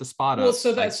hit the spot well, up. so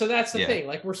Like, that's the yeah, thing.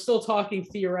 Like we're still talking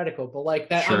theoretical, but like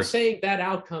that, I'm sure, saying that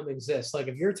outcome exists. Like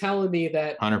if you're telling me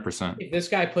that 100%. if this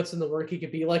guy puts in the work, he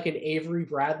could be like an Avery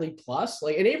Bradley plus.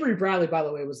 Like, and Avery Bradley, by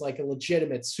the way, was like a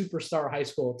legitimate superstar high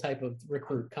school type of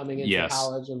recruit coming into Yes.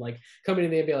 college and like coming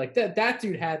in the NBA. Like that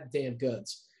dude had damn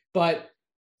goods. But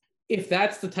if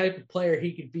that's the type of player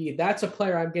he could be, that's a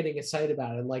player I'm getting excited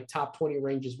about in like top 20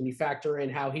 ranges when you factor in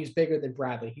how he's bigger than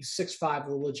Bradley. He's 6'5",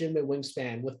 with a legitimate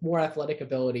wingspan, with more athletic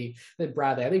ability than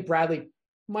Bradley. I think Bradley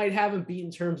might have him beat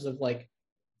in terms of like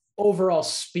overall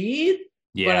speed,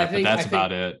 but Yeah, but that's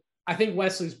about it. I think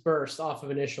Wesley's burst off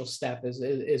of initial step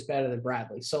is better than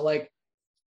Bradley. So like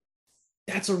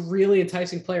that's a really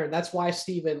enticing player, and that's why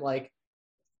Steven, like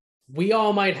we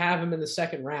all might have him in the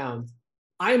second round.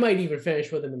 I might even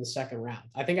finish with him in the second round.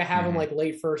 I think I have him like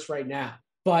late first right now,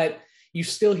 but you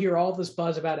still hear all this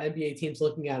buzz about NBA teams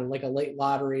looking at him like a late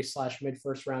lottery / mid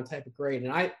first round type of grade.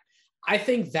 And I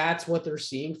think that's what they're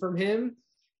seeing from him.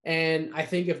 And I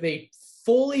think if they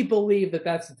fully believe that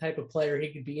that's the type of player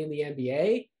he could be in the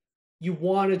NBA, you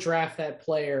want to draft that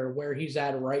player where he's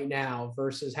at right now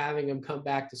versus having him come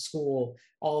back to school.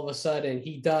 All of a sudden,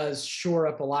 he does shore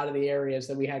up a lot of the areas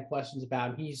that we had questions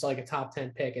about. He's like a top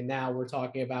 10 pick, and now we're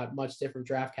talking about much different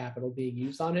draft capital being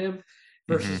used on him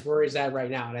versus where he's at right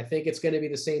now. And I think it's going to be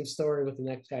the same story with the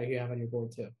next guy you have on your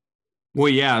board too. Well,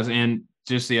 yeah, and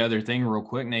just the other thing, real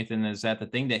quick, Nathan, is that the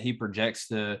thing that he projects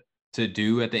to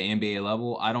do at the NBA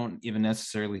level, I don't even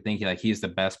necessarily think like he's the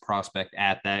best prospect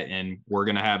at that. And we're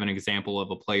going to have an example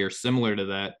of a player similar to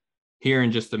that here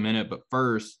in just a minute. But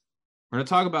first, we're going to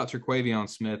talk about Terquavion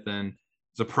Smith. And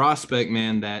it's a prospect,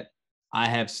 man, that I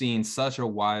have seen such a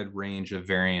wide range of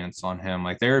variants on him.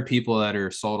 Like there are people that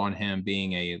are sold on him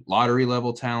being a lottery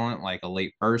level talent, like a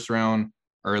late first round,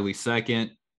 early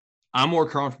second. I'm more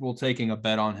comfortable taking a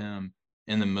bet on him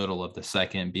in the middle of the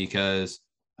second because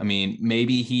I mean,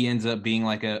 maybe he ends up being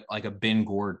like a Ben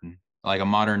Gordon, like a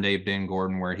modern day Ben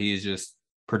Gordon, where he's just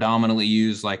predominantly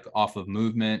used like off of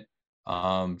movement,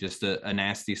 just a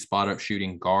nasty spot up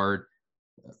shooting guard.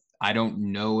 I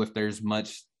don't know if there's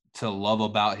much to love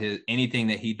about his anything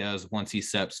that he does once he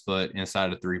steps foot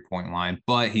inside a 3-point line,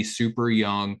 but he's super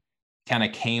young, kind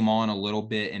of came on a little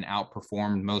bit and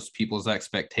outperformed most people's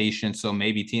expectations. So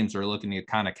maybe teams are looking to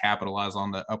kind of capitalize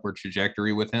on the upward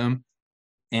trajectory with him.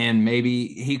 And maybe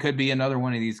he could be another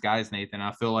one of these guys, Nathan.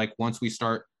 I feel like once we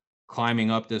start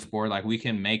climbing up this board, like we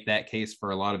can make that case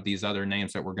for a lot of these other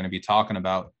names that we're going to be talking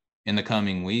about in the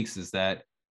coming weeks, is that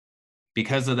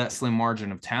because of that slim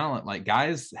margin of talent, like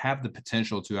guys have the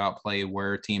potential to outplay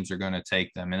where teams are going to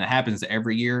take them. And it happens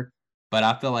every year. But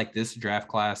I feel like this draft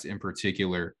class in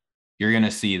particular, you're going to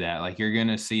see that. Like you're going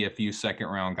to see a few second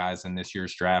round guys in this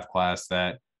year's draft class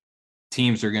that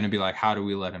teams are going to be like, how do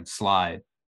we let him slide?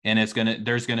 And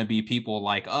there's going to be people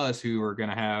like us who are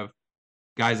going to have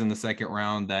guys in the second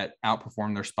round that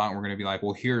outperform their spot. And we're going to be like,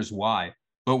 well, here's why.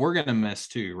 But we're going to miss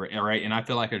too, right? And I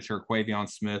feel like a Terquavion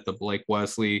Smith, a Blake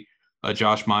Wesley, a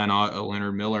Josh Minot, a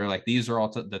Leonard Miller, like these are all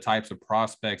the types of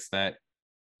prospects that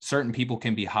certain people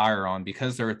can be higher on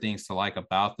because there are things to like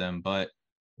about them. But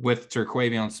with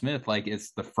Terquavion Smith, like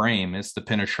it's the frame, it's the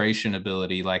penetration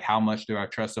ability. Like how much do I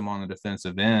trust him on the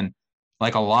defensive end?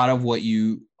 Like a lot of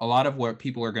what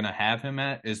people are going to have him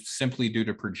at is simply due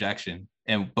to projection.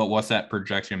 But what's that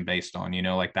projection based on?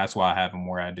 Like that's why I have him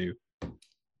where I do.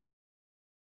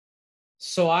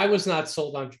 So I was not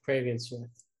sold on Terquavion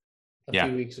Smith a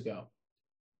few weeks ago.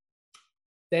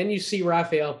 Then you see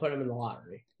Raphael put him in the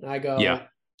lottery. And I go,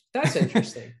 that's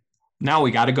interesting. Now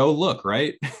we got to go look,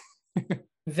 right?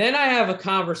 Then I have a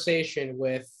conversation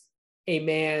with a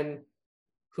man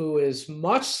who is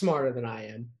much smarter than I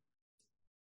am,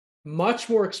 much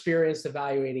more experienced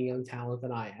evaluating young talent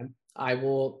than I am. I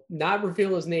will not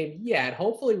reveal his name yet.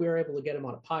 Hopefully we were able to get him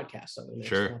on a podcast over the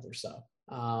next month or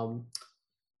so.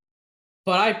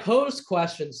 But I posed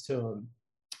questions to him,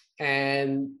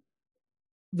 and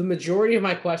the majority of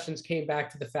my questions came back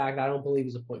to the fact I don't believe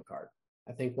he's a point guard.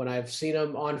 I think when I've seen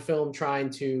him on film trying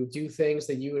to do things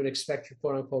that you would expect your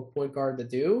quote unquote point guard to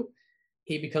do,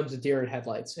 he becomes a deer in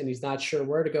headlights, and he's not sure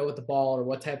where to go with the ball or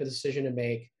what type of decision to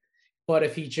make. But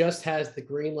if he just has the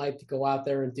green light to go out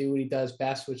there and do what he does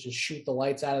best, which is shoot the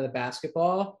lights out of the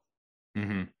basketball,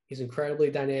 he's incredibly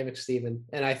dynamic, Steven.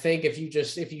 And I think if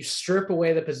you strip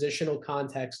away the positional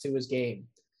context to his game,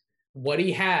 what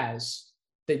he has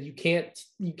that you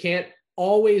can't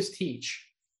always teach,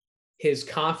 his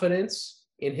confidence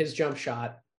in his jump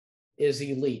shot is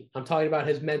elite. I'm talking about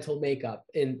his mental makeup.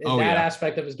 And that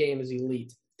aspect of his game is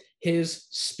elite. His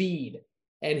speed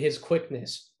and his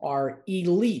quickness are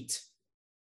elite.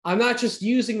 I'm not just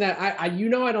using that. I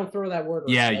I don't throw that word around.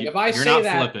 Yeah, Like if I you're say not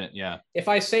that, flippant. Yeah. if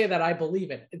I say that, I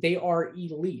believe it. They are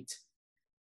elite.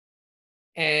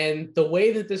 And the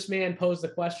way that this man posed the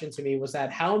question to me was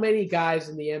that how many guys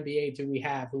in the NBA do we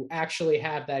have who actually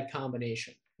have that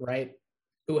combination, right?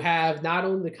 Who have not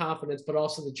only the confidence, but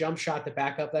also the jump shot to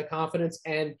back up that confidence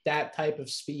and that type of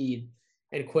speed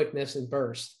and quickness and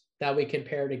burst that we can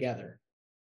pair together.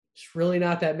 It's really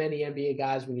not that many NBA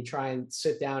guys when you try and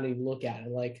sit down and look at it.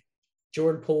 Like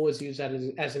Jordan Poole was used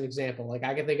as an example. Like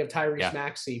I can think of Tyrese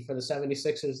Maxey for the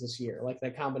 76ers this year, like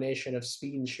that combination of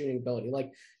speed and shooting ability.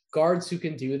 Like guards who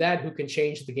can do that, who can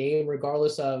change the game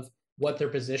regardless of what their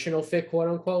positional fit, quote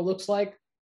unquote, looks like.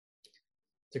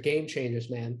 They're game changers,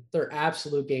 man. They're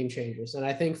absolute game changers. And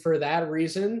I think for that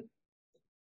reason,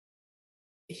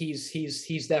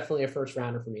 he's definitely a first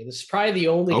rounder for me. This is probably the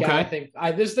only guy I think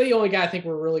this is the only guy I think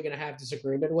we're really going to have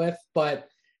disagreement with, but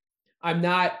I'm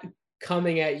not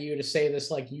coming at you to say this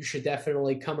like you should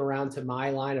definitely come around to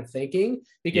my line of thinking,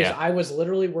 because I was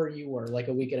literally where you were like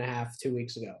a week and a half, 2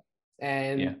 weeks ago.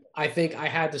 And I think I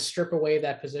had to strip away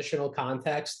that positional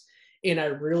context, and I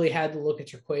really had to look at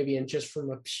Terquavion just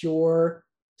from a pure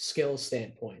skill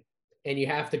standpoint. And you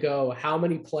have to go, how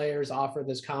many players offer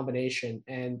this combination?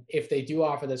 And if they do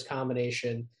offer this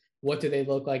combination, what do they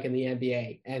look like in the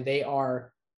NBA? And they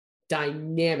are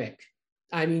dynamic.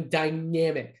 I mean,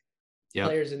 dynamic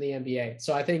players in the NBA.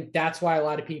 So I think that's why a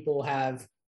lot of people have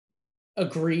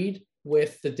agreed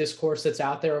with the discourse that's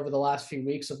out there over the last few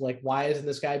weeks of like, why isn't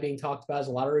this guy being talked about as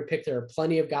a lottery pick? There are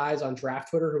plenty of guys on draft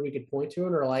Twitter who we could point to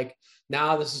and are like,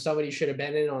 nah, this is somebody you should have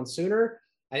been in on sooner.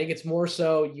 I think it's more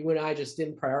so you and I just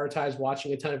didn't prioritize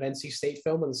watching a ton of NC State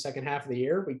film in the second half of the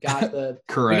year. We got the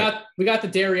we got the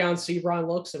Darion Sebron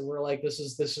looks, and we're like, this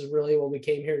is really what we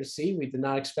came here to see. We did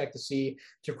not expect to see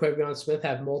Terquavion Smith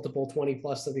have multiple 20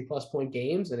 plus 30 plus point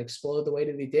games and explode the way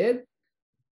that he did.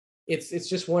 It's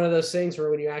just one of those things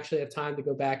where when you actually have time to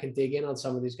go back and dig in on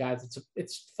some of these guys,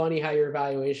 it's funny how your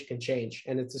evaluation can change,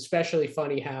 and it's especially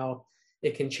funny how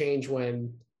it can change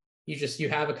when you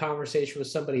have a conversation with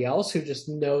somebody else who just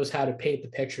knows how to paint the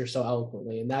picture so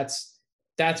eloquently. And that's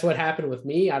what happened with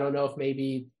me. I don't know if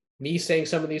maybe me saying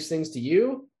some of these things to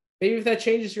you, maybe if that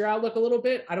changes your outlook a little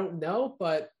bit, I don't know,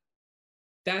 but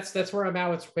that's where I'm at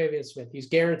with Terquavion Smith. He's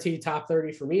guaranteed top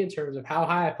 30 for me in terms of how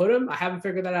high I put him. I haven't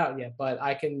figured that out yet, but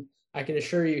I can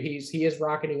assure you he is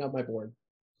rocketing up my board.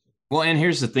 Well, and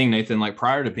here's the thing, Nathan, like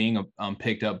prior to being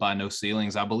picked up by No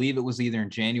Ceilings, I believe it was either in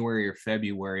January or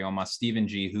February on my Stephen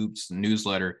G. Hoops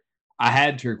newsletter, I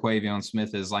had Terquavion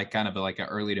Smith as like kind of like an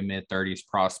early to mid 30s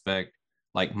prospect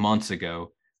like months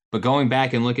ago. But going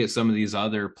back and look at some of these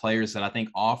other players that I think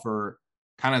offer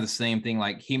kind of the same thing,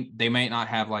 like they might not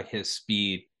have like his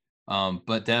speed,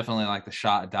 but definitely like the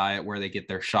shot diet where they get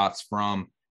their shots from.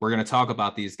 We're going to talk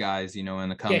about these guys, in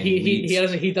the coming weeks.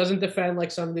 He doesn't defend like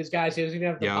some of these guys. He doesn't even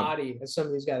have the body as some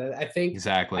of these guys. I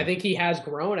think he has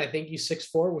grown. I think he's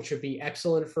 6'4", which would be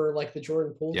excellent for like the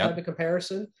Jordan Poole type of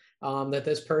comparison. That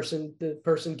the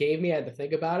person gave me. I had to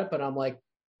think about it, but I'm like,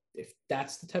 if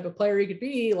that's the type of player he could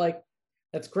be, like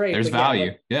that's great. There's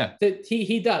value.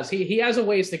 He does. He has a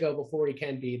ways to go before he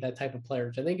can be that type of player,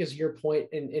 which I think is your point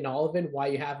in all of it, why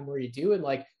you have him where you do. And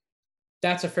like,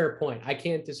 that's a fair point. I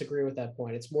can't disagree with that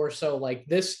point. It's more so like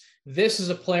this is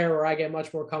a player where I get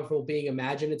much more comfortable being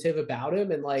imaginative about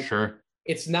him. And like,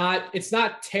 it's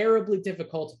not terribly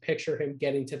difficult to picture him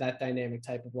getting to that dynamic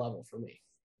type of level for me.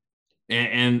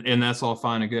 And that's all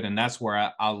fine and good. And that's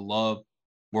where I love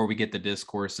where we get the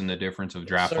discourse and the difference of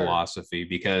draft philosophy,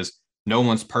 because no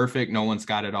one's perfect. No one's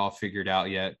got it all figured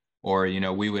out yet. Or,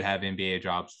 we would have NBA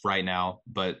jobs right now,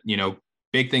 but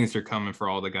big things are coming for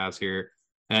all the guys here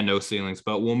at No Ceilings.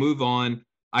 But we'll move on.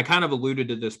 I kind of alluded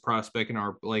to this prospect in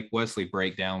our Blake Wesley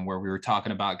breakdown where we were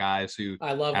talking about guys who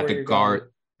I love at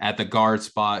the guard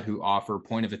spot who offer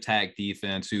point of attack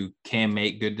defense, who can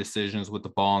make good decisions with the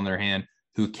ball in their hand,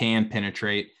 who can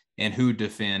penetrate, and who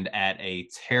defend at a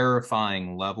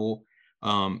terrifying level.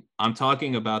 I'm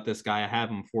talking about this guy. I have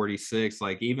him 46.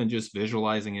 Like even just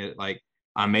visualizing it, like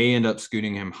I may end up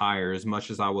scooting him higher as much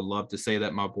as I would love to say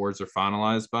that my boards are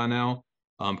finalized by now.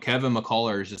 Kevin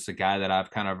McCullough is just a guy that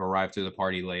I've kind of arrived to the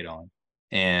party late on.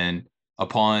 And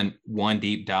upon one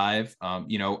deep dive,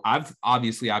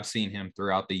 I've seen him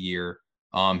throughout the year.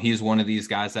 He's one of these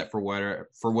guys that for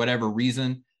whatever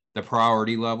reason, the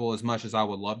priority level, as much as I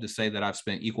would love to say that I've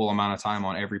spent equal amount of time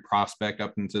on every prospect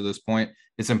up until this point,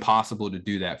 it's impossible to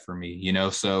do that for me,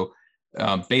 So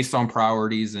based on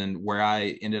priorities and where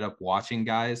I ended up watching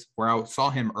guys, where I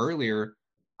saw him earlier,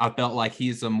 I felt like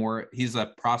he's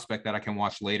a prospect that I can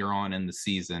watch later on in the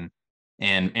season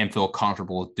and feel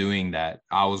comfortable doing that.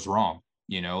 I was wrong.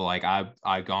 You know, like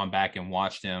I've gone back and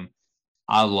watched him.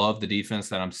 I love the defense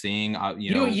that I'm seeing.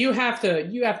 You have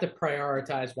to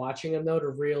prioritize watching him though to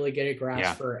really get a grasp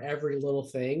Yeah. for every little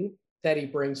thing that he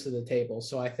brings to the table.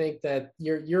 So I think that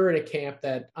you're in a camp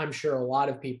that I'm sure a lot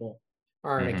of people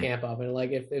are in a camp of. And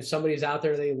like if somebody's out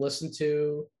there, they listen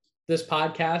to this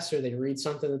podcast or they read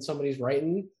something that somebody's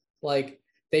writing, like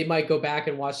they might go back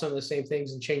and watch some of the same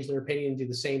things and change their opinion and do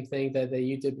the same thing that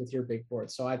you did with your big board.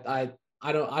 So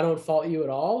I don't fault you at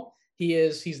all.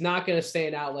 He's not going to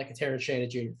stand out like a Terrence Shannon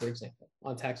Jr., for example,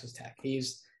 on Texas Tech.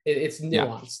 It's nuanced.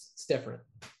 Yeah. It's different.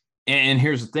 And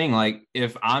here's the thing, like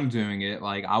if I'm doing it,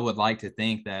 like I would like to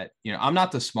think that, you know, I'm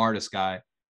not the smartest guy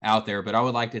out there, but I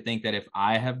would like to think that if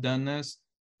I have done this,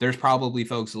 there's probably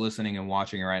folks listening and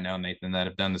watching right now, Nathan, that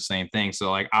have done the same thing. So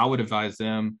like I would advise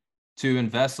them to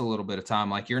invest a little bit of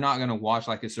time. Like you're not going to watch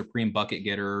like a supreme bucket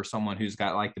getter or someone who's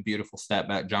got like the beautiful step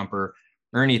back jumper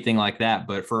or anything like that.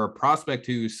 But for a prospect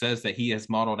who says that he has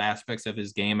modeled aspects of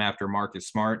his game after Marcus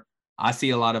Smart, I see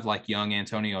a lot of like young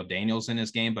Antonio Daniels in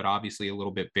his game, but obviously a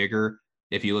little bit bigger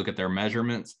if you look at their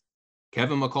measurements.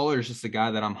 Kevin McCullar is just a guy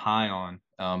that I'm high on.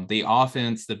 The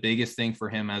offense, the biggest thing for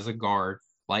him as a guard,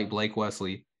 like Blake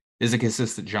Wesley, is a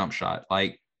consistent jump shot,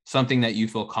 like something that you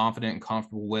feel confident and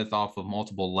comfortable with off of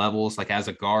multiple levels. Like as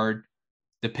a guard,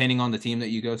 depending on the team that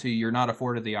you go to, you're not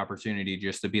afforded the opportunity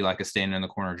just to be like a stand in the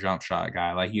corner jump shot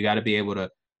guy. Like you got to be able to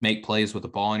make plays with the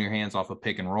ball in your hands off of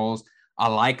pick and rolls. I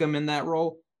like him in that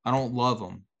role. I don't love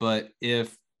him, but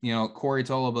if, you know, Corey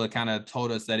Tolaba kind of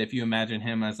told us that if you imagine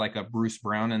him as like a Bruce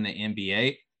Brown in the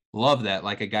NBA, love that.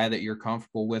 Like a guy that you're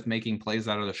comfortable with making plays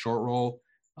out of the short roll,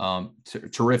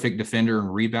 terrific defender and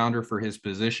rebounder for his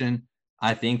position.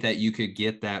 I think that you could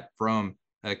get that from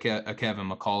a Kevin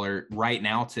McCullar right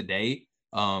now today.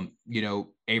 You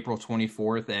know, April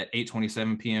 24th at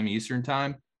 8:27 p.m. Eastern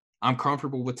time. I'm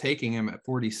comfortable with taking him at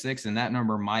 46, and that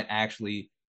number might actually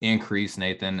increase,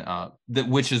 Nathan.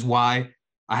 Which is why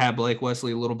I have Blake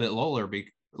Wesley a little bit lower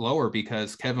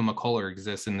because Kevin McCullar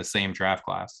exists in the same draft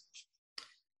class.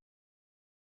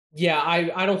 Yeah,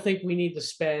 I don't think we need to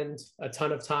spend a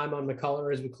ton of time on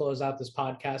McCullar as we close out this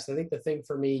podcast. I think the thing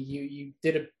for me, you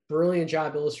did a brilliant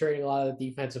job illustrating a lot of the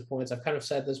defensive points. I've kind of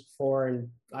said this before, and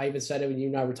I even said it when you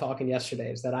and I were talking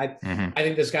yesterday, is that I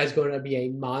think this guy's going to be a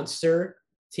monster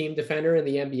team defender in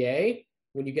the NBA.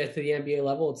 When you get to the NBA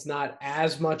level, it's not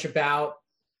as much about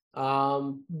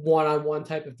one-on-one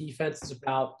type of defense. It's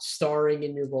about starring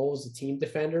in your role as a team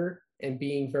defender and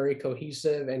being very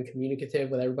cohesive and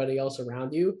communicative with everybody else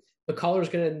around you. McCullar's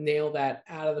going to nail that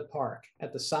out of the park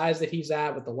at the size that he's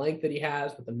at, with the length that he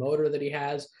has, with the motor that he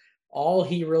has. All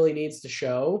he really needs to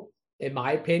show, in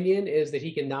my opinion, is that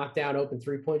he can knock down open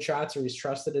three-point shots, or he's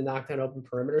trusted to knock down open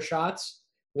perimeter shots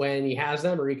when he has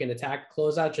them, or he can attack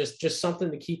closeout, just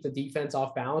something to keep the defense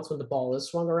off balance when the ball is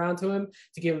swung around to him,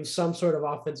 to give him some sort of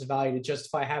offensive value to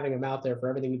justify having him out there for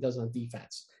everything he does on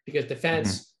defense. Because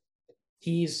defense,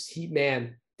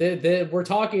 we're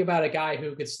talking about a guy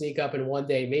who could sneak up in one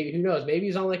day. Maybe, who knows? Maybe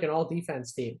he's on like an all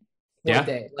defense team one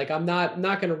day. Like I'm not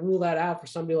going to rule that out for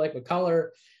somebody like McCullar.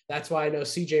 That's why I know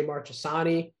CJ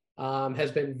Marchesani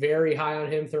has been very high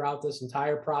on him throughout this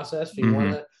entire process. If you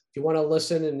want to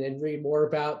listen and read more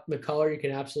about McCullar, you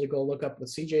can absolutely go look up what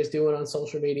CJ is doing on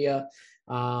social media.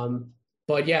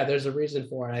 But yeah, there's a reason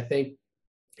for it. I think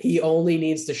he only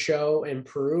needs to show and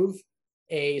prove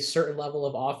a certain level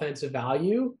of offensive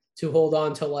value to hold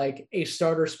on to like a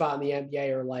starter spot in the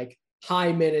NBA, or like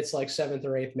high minutes, like seventh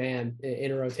or eighth man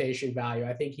in a rotation value.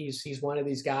 I think he's one of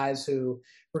these guys who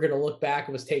we're going to look back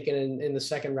and was taken in the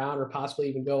second round, or possibly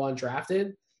even go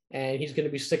undrafted. And he's going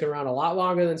to be sticking around a lot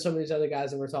longer than some of these other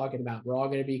guys that we're talking about. We're all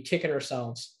going to be kicking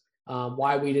ourselves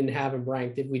why we didn't have him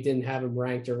ranked, if we didn't have him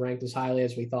ranked or ranked as highly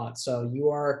as we thought. So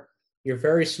you're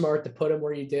very smart to put him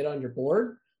where you did on your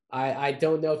board. I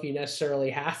don't know if you necessarily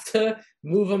have to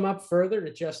move him up further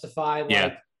to justify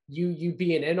you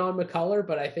being in on McCullar,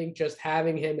 but I think just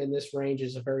having him in this range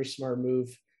is a very smart move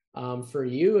for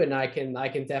you. And I can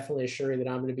definitely assure you that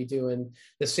I'm going to be doing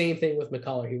the same thing with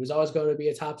McCullar. He was always going to be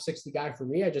a top 60 guy for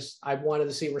me. I wanted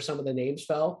to see where some of the names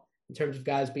fell in terms of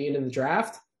guys being in the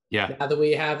draft. Yeah. Now that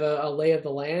we have a lay of the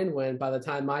land, when by the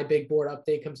time my big board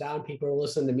update comes out and people are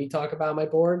listening to me talk about my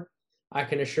board, I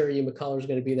can assure you McCullar is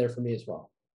going to be there for me as well.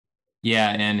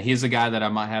 Yeah, and he's a guy that I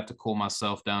might have to cool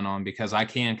myself down on, because I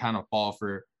can kind of fall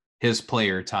for his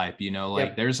player type, you know,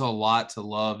 like there's a lot to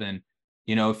love. And,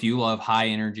 you know, if you love high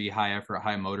energy, high effort,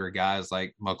 high motor guys,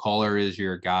 like McCullar is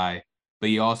your guy, but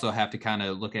you also have to kind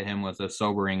of look at him with a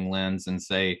sobering lens and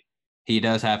say he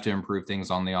does have to improve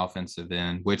things on the offensive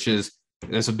end, which is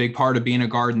a big part of being a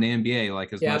guard in the NBA.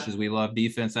 Like as much as we love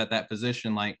defense at that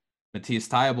position, like Matisse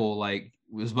Thybulle, like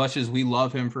as much as we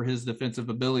love him for his defensive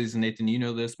abilities, and Nathan, you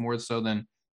know this more so than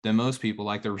most people,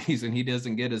 like the reason he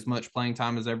doesn't get as much playing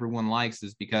time as everyone likes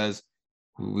is because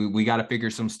we got to figure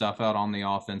some stuff out on the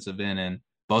offensive end. And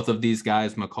both of these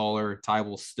guys, McCullar,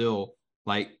 Tybal, still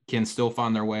can still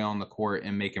find their way on the court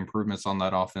and make improvements on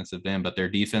that offensive end, but their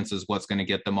defense is what's going to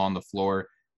get them on the floor.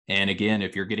 And again,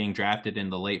 if you're getting drafted in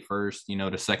the late first,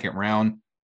 to second round,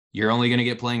 you're only going to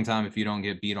get playing time if you don't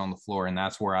get beat on the floor. And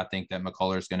that's where I think that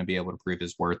McCullar is going to be able to prove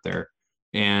his worth there.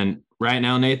 And right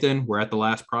now, Nathan, we're at the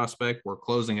last prospect. We're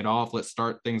closing it off. Let's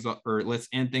start things up, or let's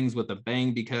end things with a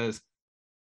bang, because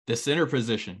the center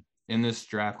position in this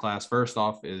draft class, first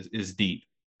off, is deep.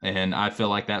 And I feel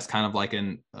like that's kind of like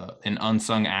an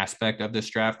unsung aspect of this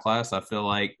draft class. I feel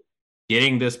like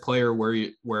getting this player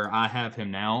where I have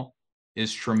him now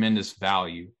is tremendous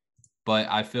value. But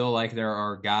I feel like there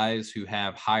are guys who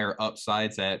have higher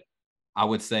upsides at, I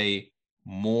would say,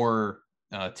 more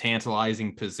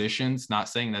tantalizing positions. Not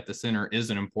saying that the center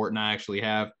isn't important. I actually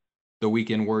have the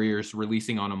Weekend Warriors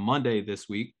releasing on a Monday this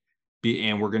week,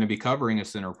 and we're going to be covering a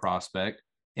center prospect.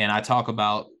 And I talk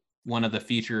about one of the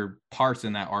featured parts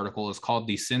in that article is called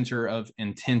the center of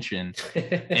intention.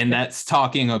 And that's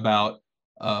talking about,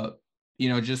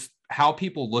 just how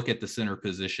people look at the center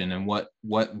position and what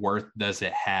worth does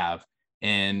it have.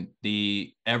 And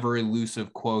the ever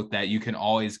elusive quote that you can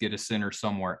always get a center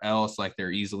somewhere else, like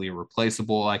they're easily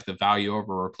replaceable, like the value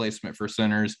over replacement for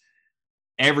centers.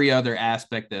 Every other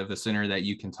aspect of a center that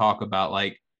you can talk about,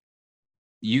 like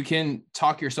you can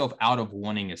talk yourself out of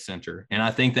wanting a center. And I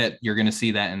think that you're going to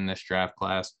see that in this draft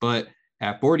class. But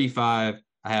at 45,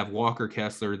 I have Walker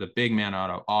Kessler, the big man out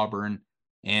of Auburn.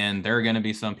 And there are going to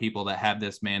be some people that have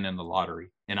this man in the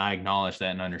lottery. And I acknowledge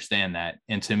that and understand that.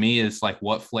 And to me, it's like,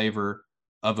 what flavor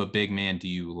of a big man do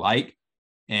you like?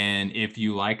 And if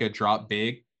you like a drop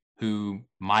big who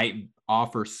might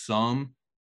offer some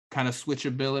kind of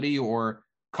switchability or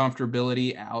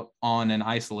comfortability out on an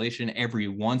isolation every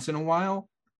once in a while,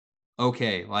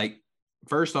 okay. Like,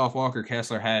 first off, Walker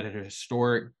Kessler had a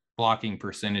historic blocking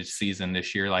percentage season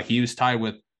this year. Like, he was tied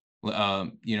with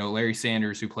Larry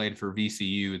Sanders, who played for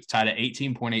VCU. It's tied at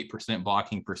 18.8%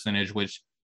 blocking percentage, which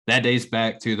that dates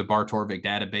back to the Bartorvik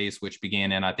database, which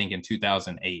began in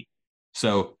 2008.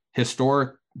 So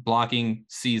historic blocking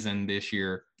season this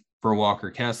year for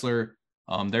Walker Kessler.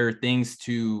 There are things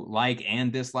to like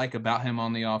and dislike about him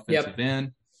on the offensive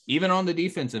end. Even on the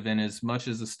defensive end, as much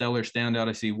as a stellar standout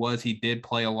as he was, he did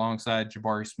play alongside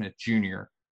Jabari Smith Jr.,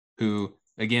 who,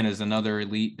 again, is another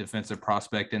elite defensive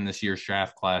prospect in this year's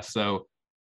draft class. So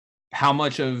how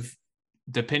much of,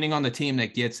 depending on the team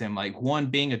that gets him, like, one,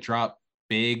 being a drop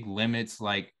big limits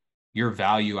like your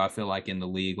value, I feel like, in the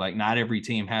league. Like, not every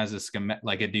team has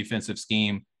a defensive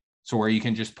scheme so where you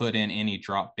can just put in any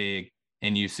drop big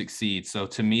and you succeed. So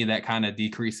to me, that kind of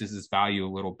decreases his value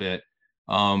a little bit.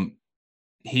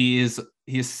 He is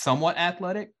somewhat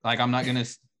athletic. Like, I'm not going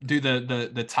to do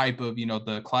the type of,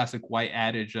 the classic white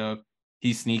adage of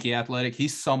he's sneaky athletic.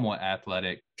 He's somewhat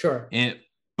athletic. Sure.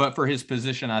 But for his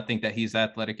position, I think that he's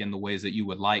athletic in the ways that you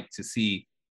would like to see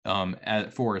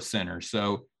for a center.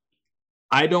 So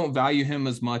I don't value him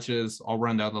as much as, I'll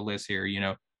run down the list here,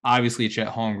 obviously Chet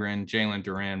Holmgren, Jalen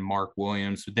Duran, Mark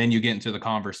Williams. But then you get into the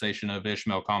conversation of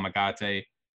Ishmael Kamagate,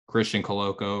 Christian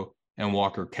Koloko, and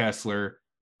Walker Kessler.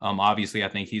 Obviously, I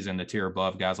think he's in the tier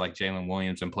above guys like Jalen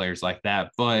Williams and players like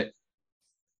that. But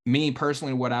me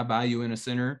personally, what I value in a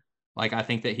center, like, I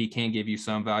think that he can give you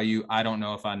some value. I don't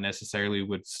know if I necessarily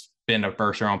would spend a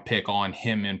first round pick on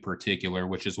him in particular,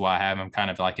 which is why I have him kind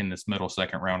of like in this middle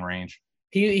second round range.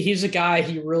 He's a guy,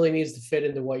 he really needs to fit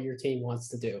into what your team wants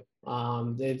to do.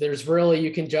 There's really, you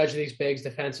can judge these bigs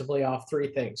defensively off three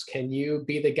things. Can you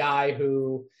be the guy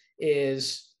who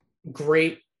is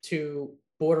great to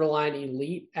borderline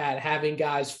elite at having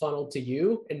guys funneled to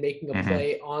you and making a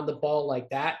play on the ball like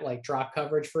that, like drop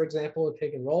coverage, for example, and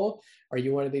pick and roll? Are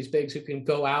you one of these bigs who can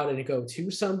go out and go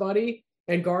to somebody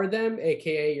and guard them,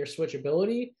 aka your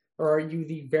switchability? Or are you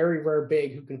the very rare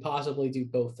big who can possibly do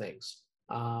both things?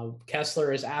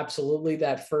 Kessler is absolutely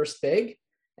that first big.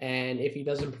 And if he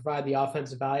doesn't provide the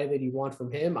offensive value that you want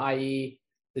from him, i.e.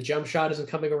 the jump shot isn't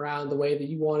coming around the way that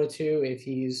you want it to, if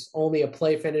he's only a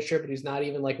play finisher, but he's not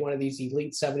even like one of these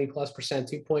elite 70+%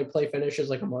 2-point play finishers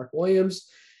like a Mark Williams,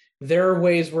 there are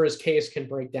ways where his case can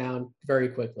break down very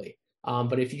quickly.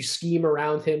 But if you scheme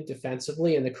around him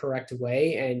defensively in the correct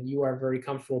way and you are very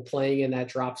comfortable playing in that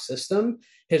drop system,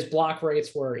 his block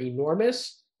rates were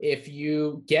enormous. If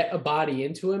you get a body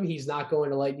into him, he's not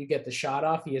going to let you get the shot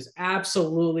off. He is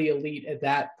absolutely elite at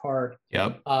that part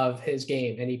of his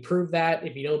game. And he proved that.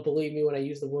 If you don't believe me when I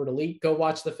use the word elite, go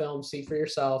watch the film, see for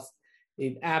yourself.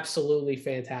 Absolutely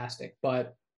fantastic.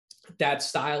 But that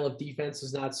style of defense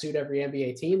does not suit every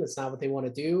NBA team. That's not what they want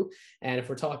to do. And if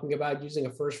we're talking about using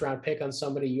a first round pick on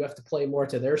somebody, you have to play more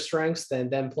to their strengths than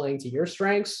them playing to your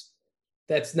strengths.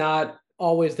 That's not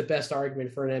always the best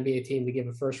argument for an NBA team to give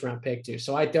a first round pick to.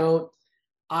 So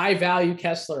I value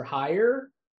Kessler higher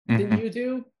than you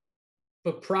do,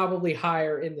 but probably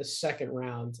higher in the second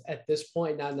round at this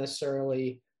point, not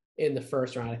necessarily in the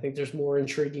first round. I think there's more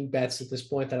intriguing bets at this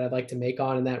point that I'd like to make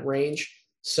on in that range.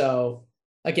 So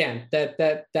again,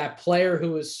 that player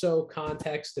who is so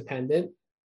context dependent,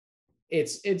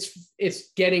 it's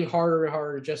getting harder and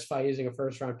harder to justify using a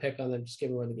first round pick on them, just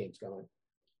given where the game's going.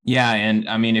 Yeah, and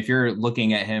I mean, if you're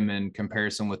looking at him in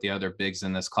comparison with the other bigs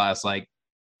in this class, like,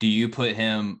 do you put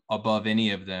him above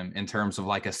any of them in terms of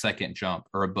like a second jump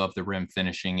or above the rim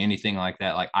finishing, anything like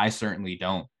that? Like, I certainly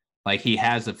don't. Like, he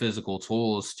has the physical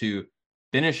tools to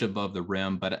finish above the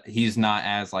rim, but he's not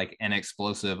as like an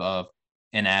explosive of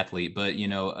an athlete. But, you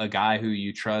know, a guy who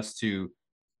you trust to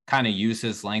kind of use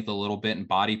his length a little bit and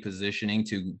body positioning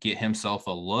to get himself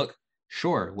a look.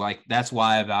 Sure, like that's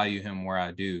why I value him where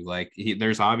I do. Like,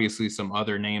 there's obviously some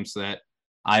other names that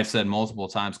I've said multiple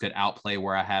times could outplay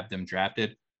where I have them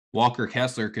drafted. Walker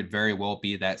Kessler could very well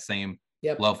be that same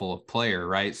level of player,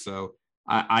 right? So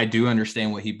I do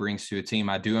understand what he brings to a team.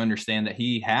 I do understand that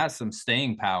he has some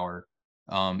staying power,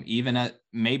 even at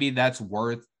maybe that's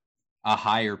worth a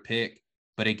higher pick.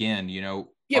 But again, you know,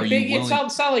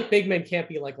 it's not like big men can't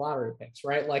be like lottery picks,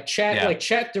 right? Like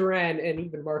Chet Duran and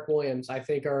even Mark Williams, I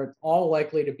think, are all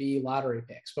likely to be lottery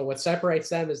picks. But what separates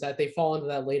them is that they fall into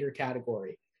that later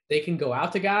category. They can go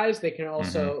out to guys. They can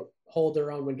also hold their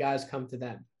own when guys come to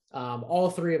them. All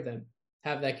three of them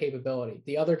have that capability.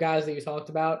 The other guys that you talked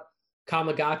about,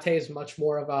 Kamagate is much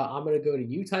more of a I'm going to go to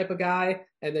you type of guy.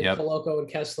 And then Koloko and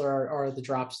Kessler are the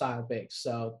drop style bigs.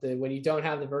 So when you don't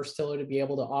have the versatility to be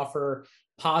able to offer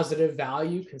positive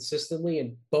value consistently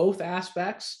in both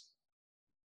aspects,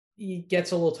 it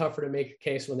gets a little tougher to make a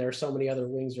case when there are so many other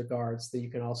wings or guards that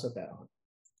you can also bet on.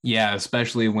 Yeah,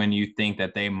 especially when you think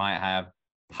that they might have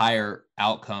higher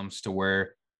outcomes to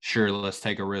where, sure, let's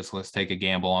take a risk, let's take a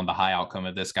gamble on the high outcome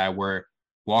of this guy, where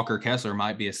Walker Kessler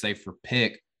might be a safer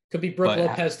pick. Could be Brook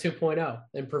Lopez 2.0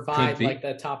 and provide like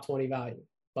that top 20 value.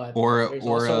 But there's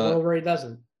also a world where he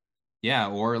doesn't. Yeah,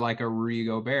 or like a Rudy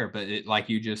Gobert. But like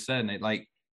you just said, it like,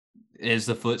 is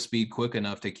the foot speed quick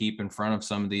enough to keep in front of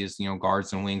some of these, you know,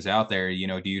 guards and wings out there? You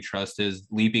know, do you trust his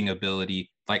leaping ability?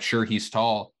 Like, sure, he's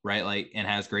tall, right? Like, and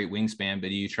has great wingspan, but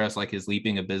do you trust like his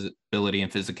leaping ability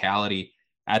and physicality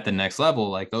at the next level?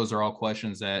 Like, those are all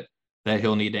questions that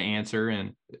he'll need to answer.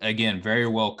 And again, very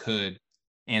well could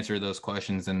answer those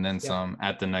questions and then some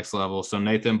at the next level. So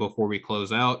Nathan, before we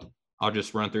close out, I'll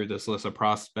just run through this list of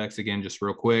prospects again, just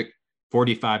real quick.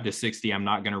 45 to 60, I'm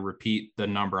not going to repeat the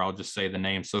number. I'll just say the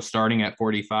name. So starting at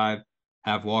 45,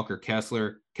 have Walker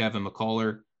Kessler, Kevin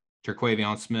McCullough,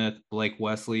 Terquavion Smith, Blake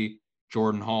Wesley,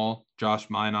 Jordan Hall, Josh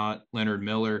Minot, Leonard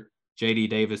Miller, J.D.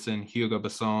 Davison, Hugo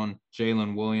Besson,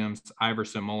 Jalen Williams,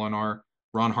 Iverson Molinar,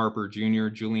 Ron Harper Jr.,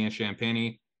 Julian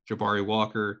Champagny, Jabari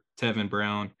Walker, Tevin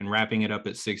Brown, and wrapping it up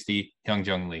at 60,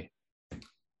 Hyunjung Lee.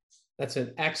 That's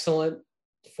an excellent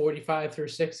 45 through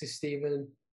 60, Stephen.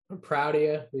 I'm proud of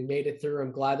you. We made it through.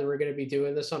 I'm glad that we're going to be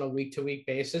doing this on a week-to-week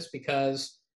basis,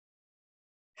 because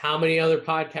how many other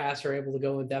podcasts are able to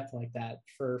go in depth like that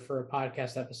for a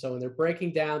podcast episode? And they're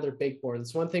breaking down their big board.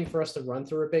 It's one thing for us to run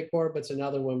through a big board, but it's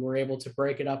another when we're able to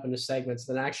break it up into segments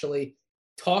and actually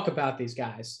talk about these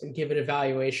guys and give an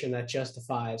evaluation that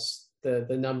justifies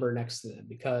the number next to them,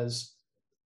 because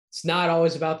it's not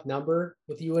always about the number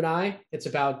with you and I. It's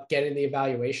about getting the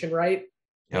evaluation right.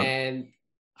 Yep. And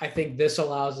I think this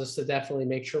allows us to definitely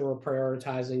make sure we're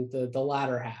prioritizing the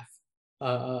latter half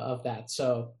of that.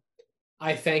 So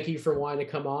I thank you for wanting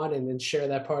to come on and then share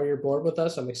that part of your board with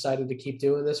us. I'm excited to keep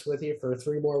doing this with you for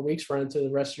 3 more weeks, run into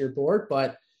the rest of your board.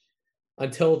 But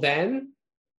until then,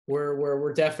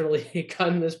 we're definitely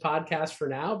cutting this podcast for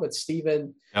now. But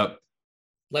Stephen,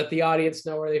 let the audience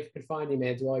know where they can find you,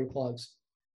 man. Do all your plugs.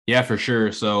 Yeah, for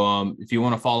sure. So if you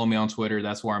want to follow me on Twitter,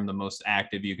 that's where I'm the most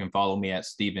active. You can follow me at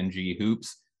Stephen G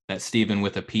Hoops. That's Stephen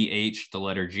with a PH, the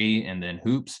letter G, and then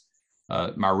Hoops.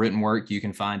 My written work you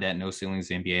can find at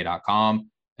NoCeilingsNBA.com.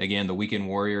 Again, the Weekend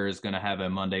Warrior is going to have a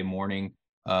Monday morning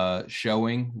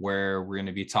showing where we're going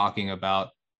to be talking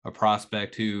about a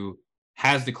prospect who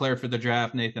has declared for the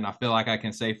draft. Nathan, I feel like I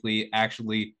can safely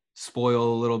actually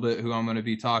spoil a little bit who I'm going to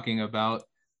be talking about.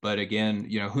 But again,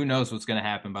 you know, who knows what's going to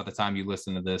happen by the time you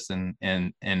listen to this and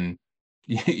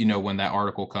you know, when that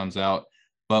article comes out.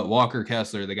 But Walker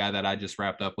Kessler, the guy that I just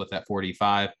wrapped up with at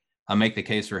 45, I make the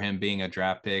case for him being a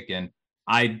draft pick. And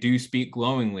I do speak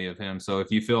glowingly of him. So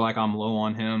if you feel like I'm low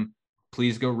on him,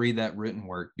 please go read that written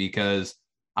work, because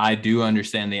I do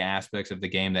understand the aspects of the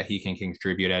game that he can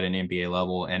contribute at an NBA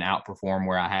level and outperform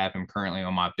where I have him currently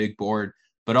on my big board.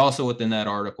 But also within that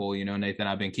article, Nathan,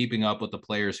 I've been keeping up with the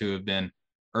players who have been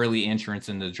early entrants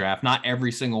in the draft. Not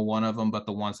every single one of them, but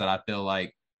the ones that I feel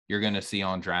like you're going to see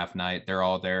on draft night. They're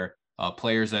all there.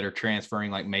 Players that are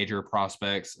transferring, like major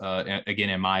prospects, again,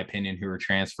 in my opinion, who are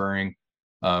transferring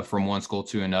from one school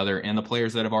to another, and the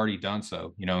players that have already done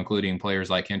so, including players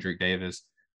like Kendrick Davis,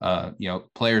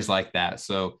 players like that.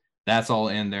 So that's all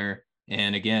in there.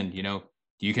 And again,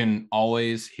 you can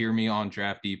always hear me on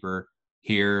Draft Deeper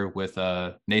here with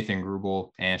Nathan Grubel,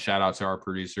 and shout out to our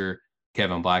producer,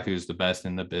 Kevin Black, who's the best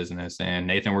in the business. And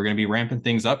Nathan, we're going to be ramping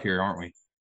things up here, aren't we?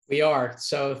 We are.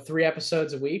 So 3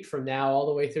 episodes a week from now all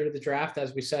the way through to the draft,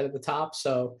 as we said at the top.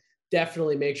 So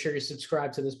definitely make sure you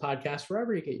subscribe to this podcast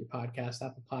wherever you get your podcast,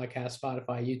 Apple Podcasts,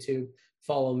 Spotify, YouTube.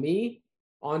 Follow me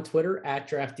on Twitter at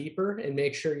Draft Deeper, and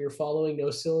make sure you're following No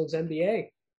Ceilings NBA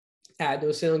at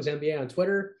No Ceilings NBA on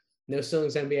Twitter,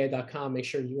 NoCeilingsNBA.com. Make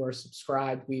sure you are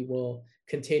subscribed. We will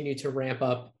continue to ramp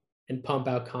up and pump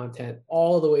out content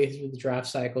all the way through the draft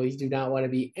cycle. You do not want to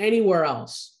be anywhere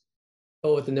else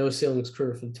but with the No Ceilings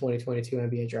crew for the 2022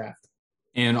 NBA draft.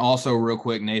 And also, real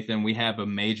quick, Nathan, we have a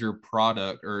major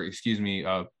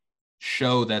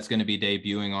show that's going to be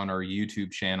debuting on our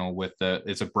YouTube channel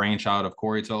it's a brainchild of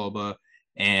Corey Tulaba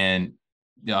and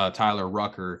Tyler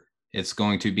Rucker. It's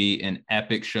going to be an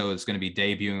epic show. It's going to be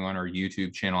debuting on our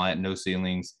YouTube channel at No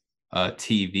Ceilings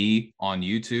TV on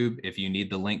YouTube. If you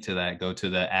need the link to that, go to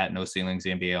the at No Ceilings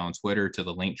NBA on Twitter, to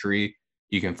the link tree.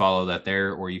 You can follow that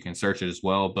there, or you can search it as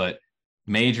well. But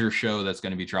major show that's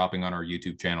going to be dropping on our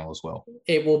YouTube channel as well.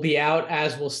 It will be out,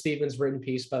 as will Steven's written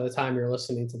piece, by the time you're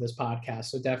listening to this podcast.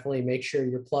 So definitely make sure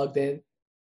you're plugged in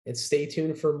and stay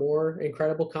tuned for more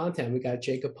incredible content. We got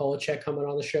Jacob Polacek coming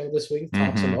on the show this week,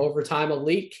 talk some overtime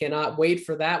elite. Cannot wait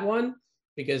for that one,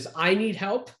 because I need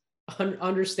help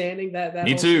understanding that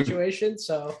whole situation.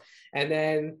 So, and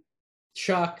then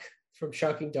Chuck from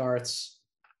Chucking Darts.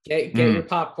 Get your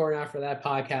popcorn out for that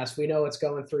podcast. We know it's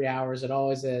going 3 hours. It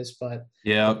always is. But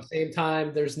at the same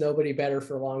time, there's nobody better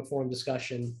for long form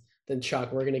discussion than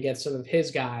Chuck. We're going to get some of his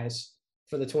guys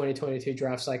for the 2022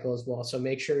 draft cycle as well. So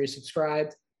make sure you're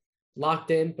subscribed,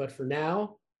 locked in. But for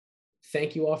now,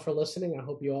 thank you all for listening. I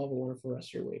hope you all have a wonderful rest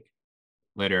of your week.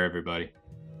 Later, everybody.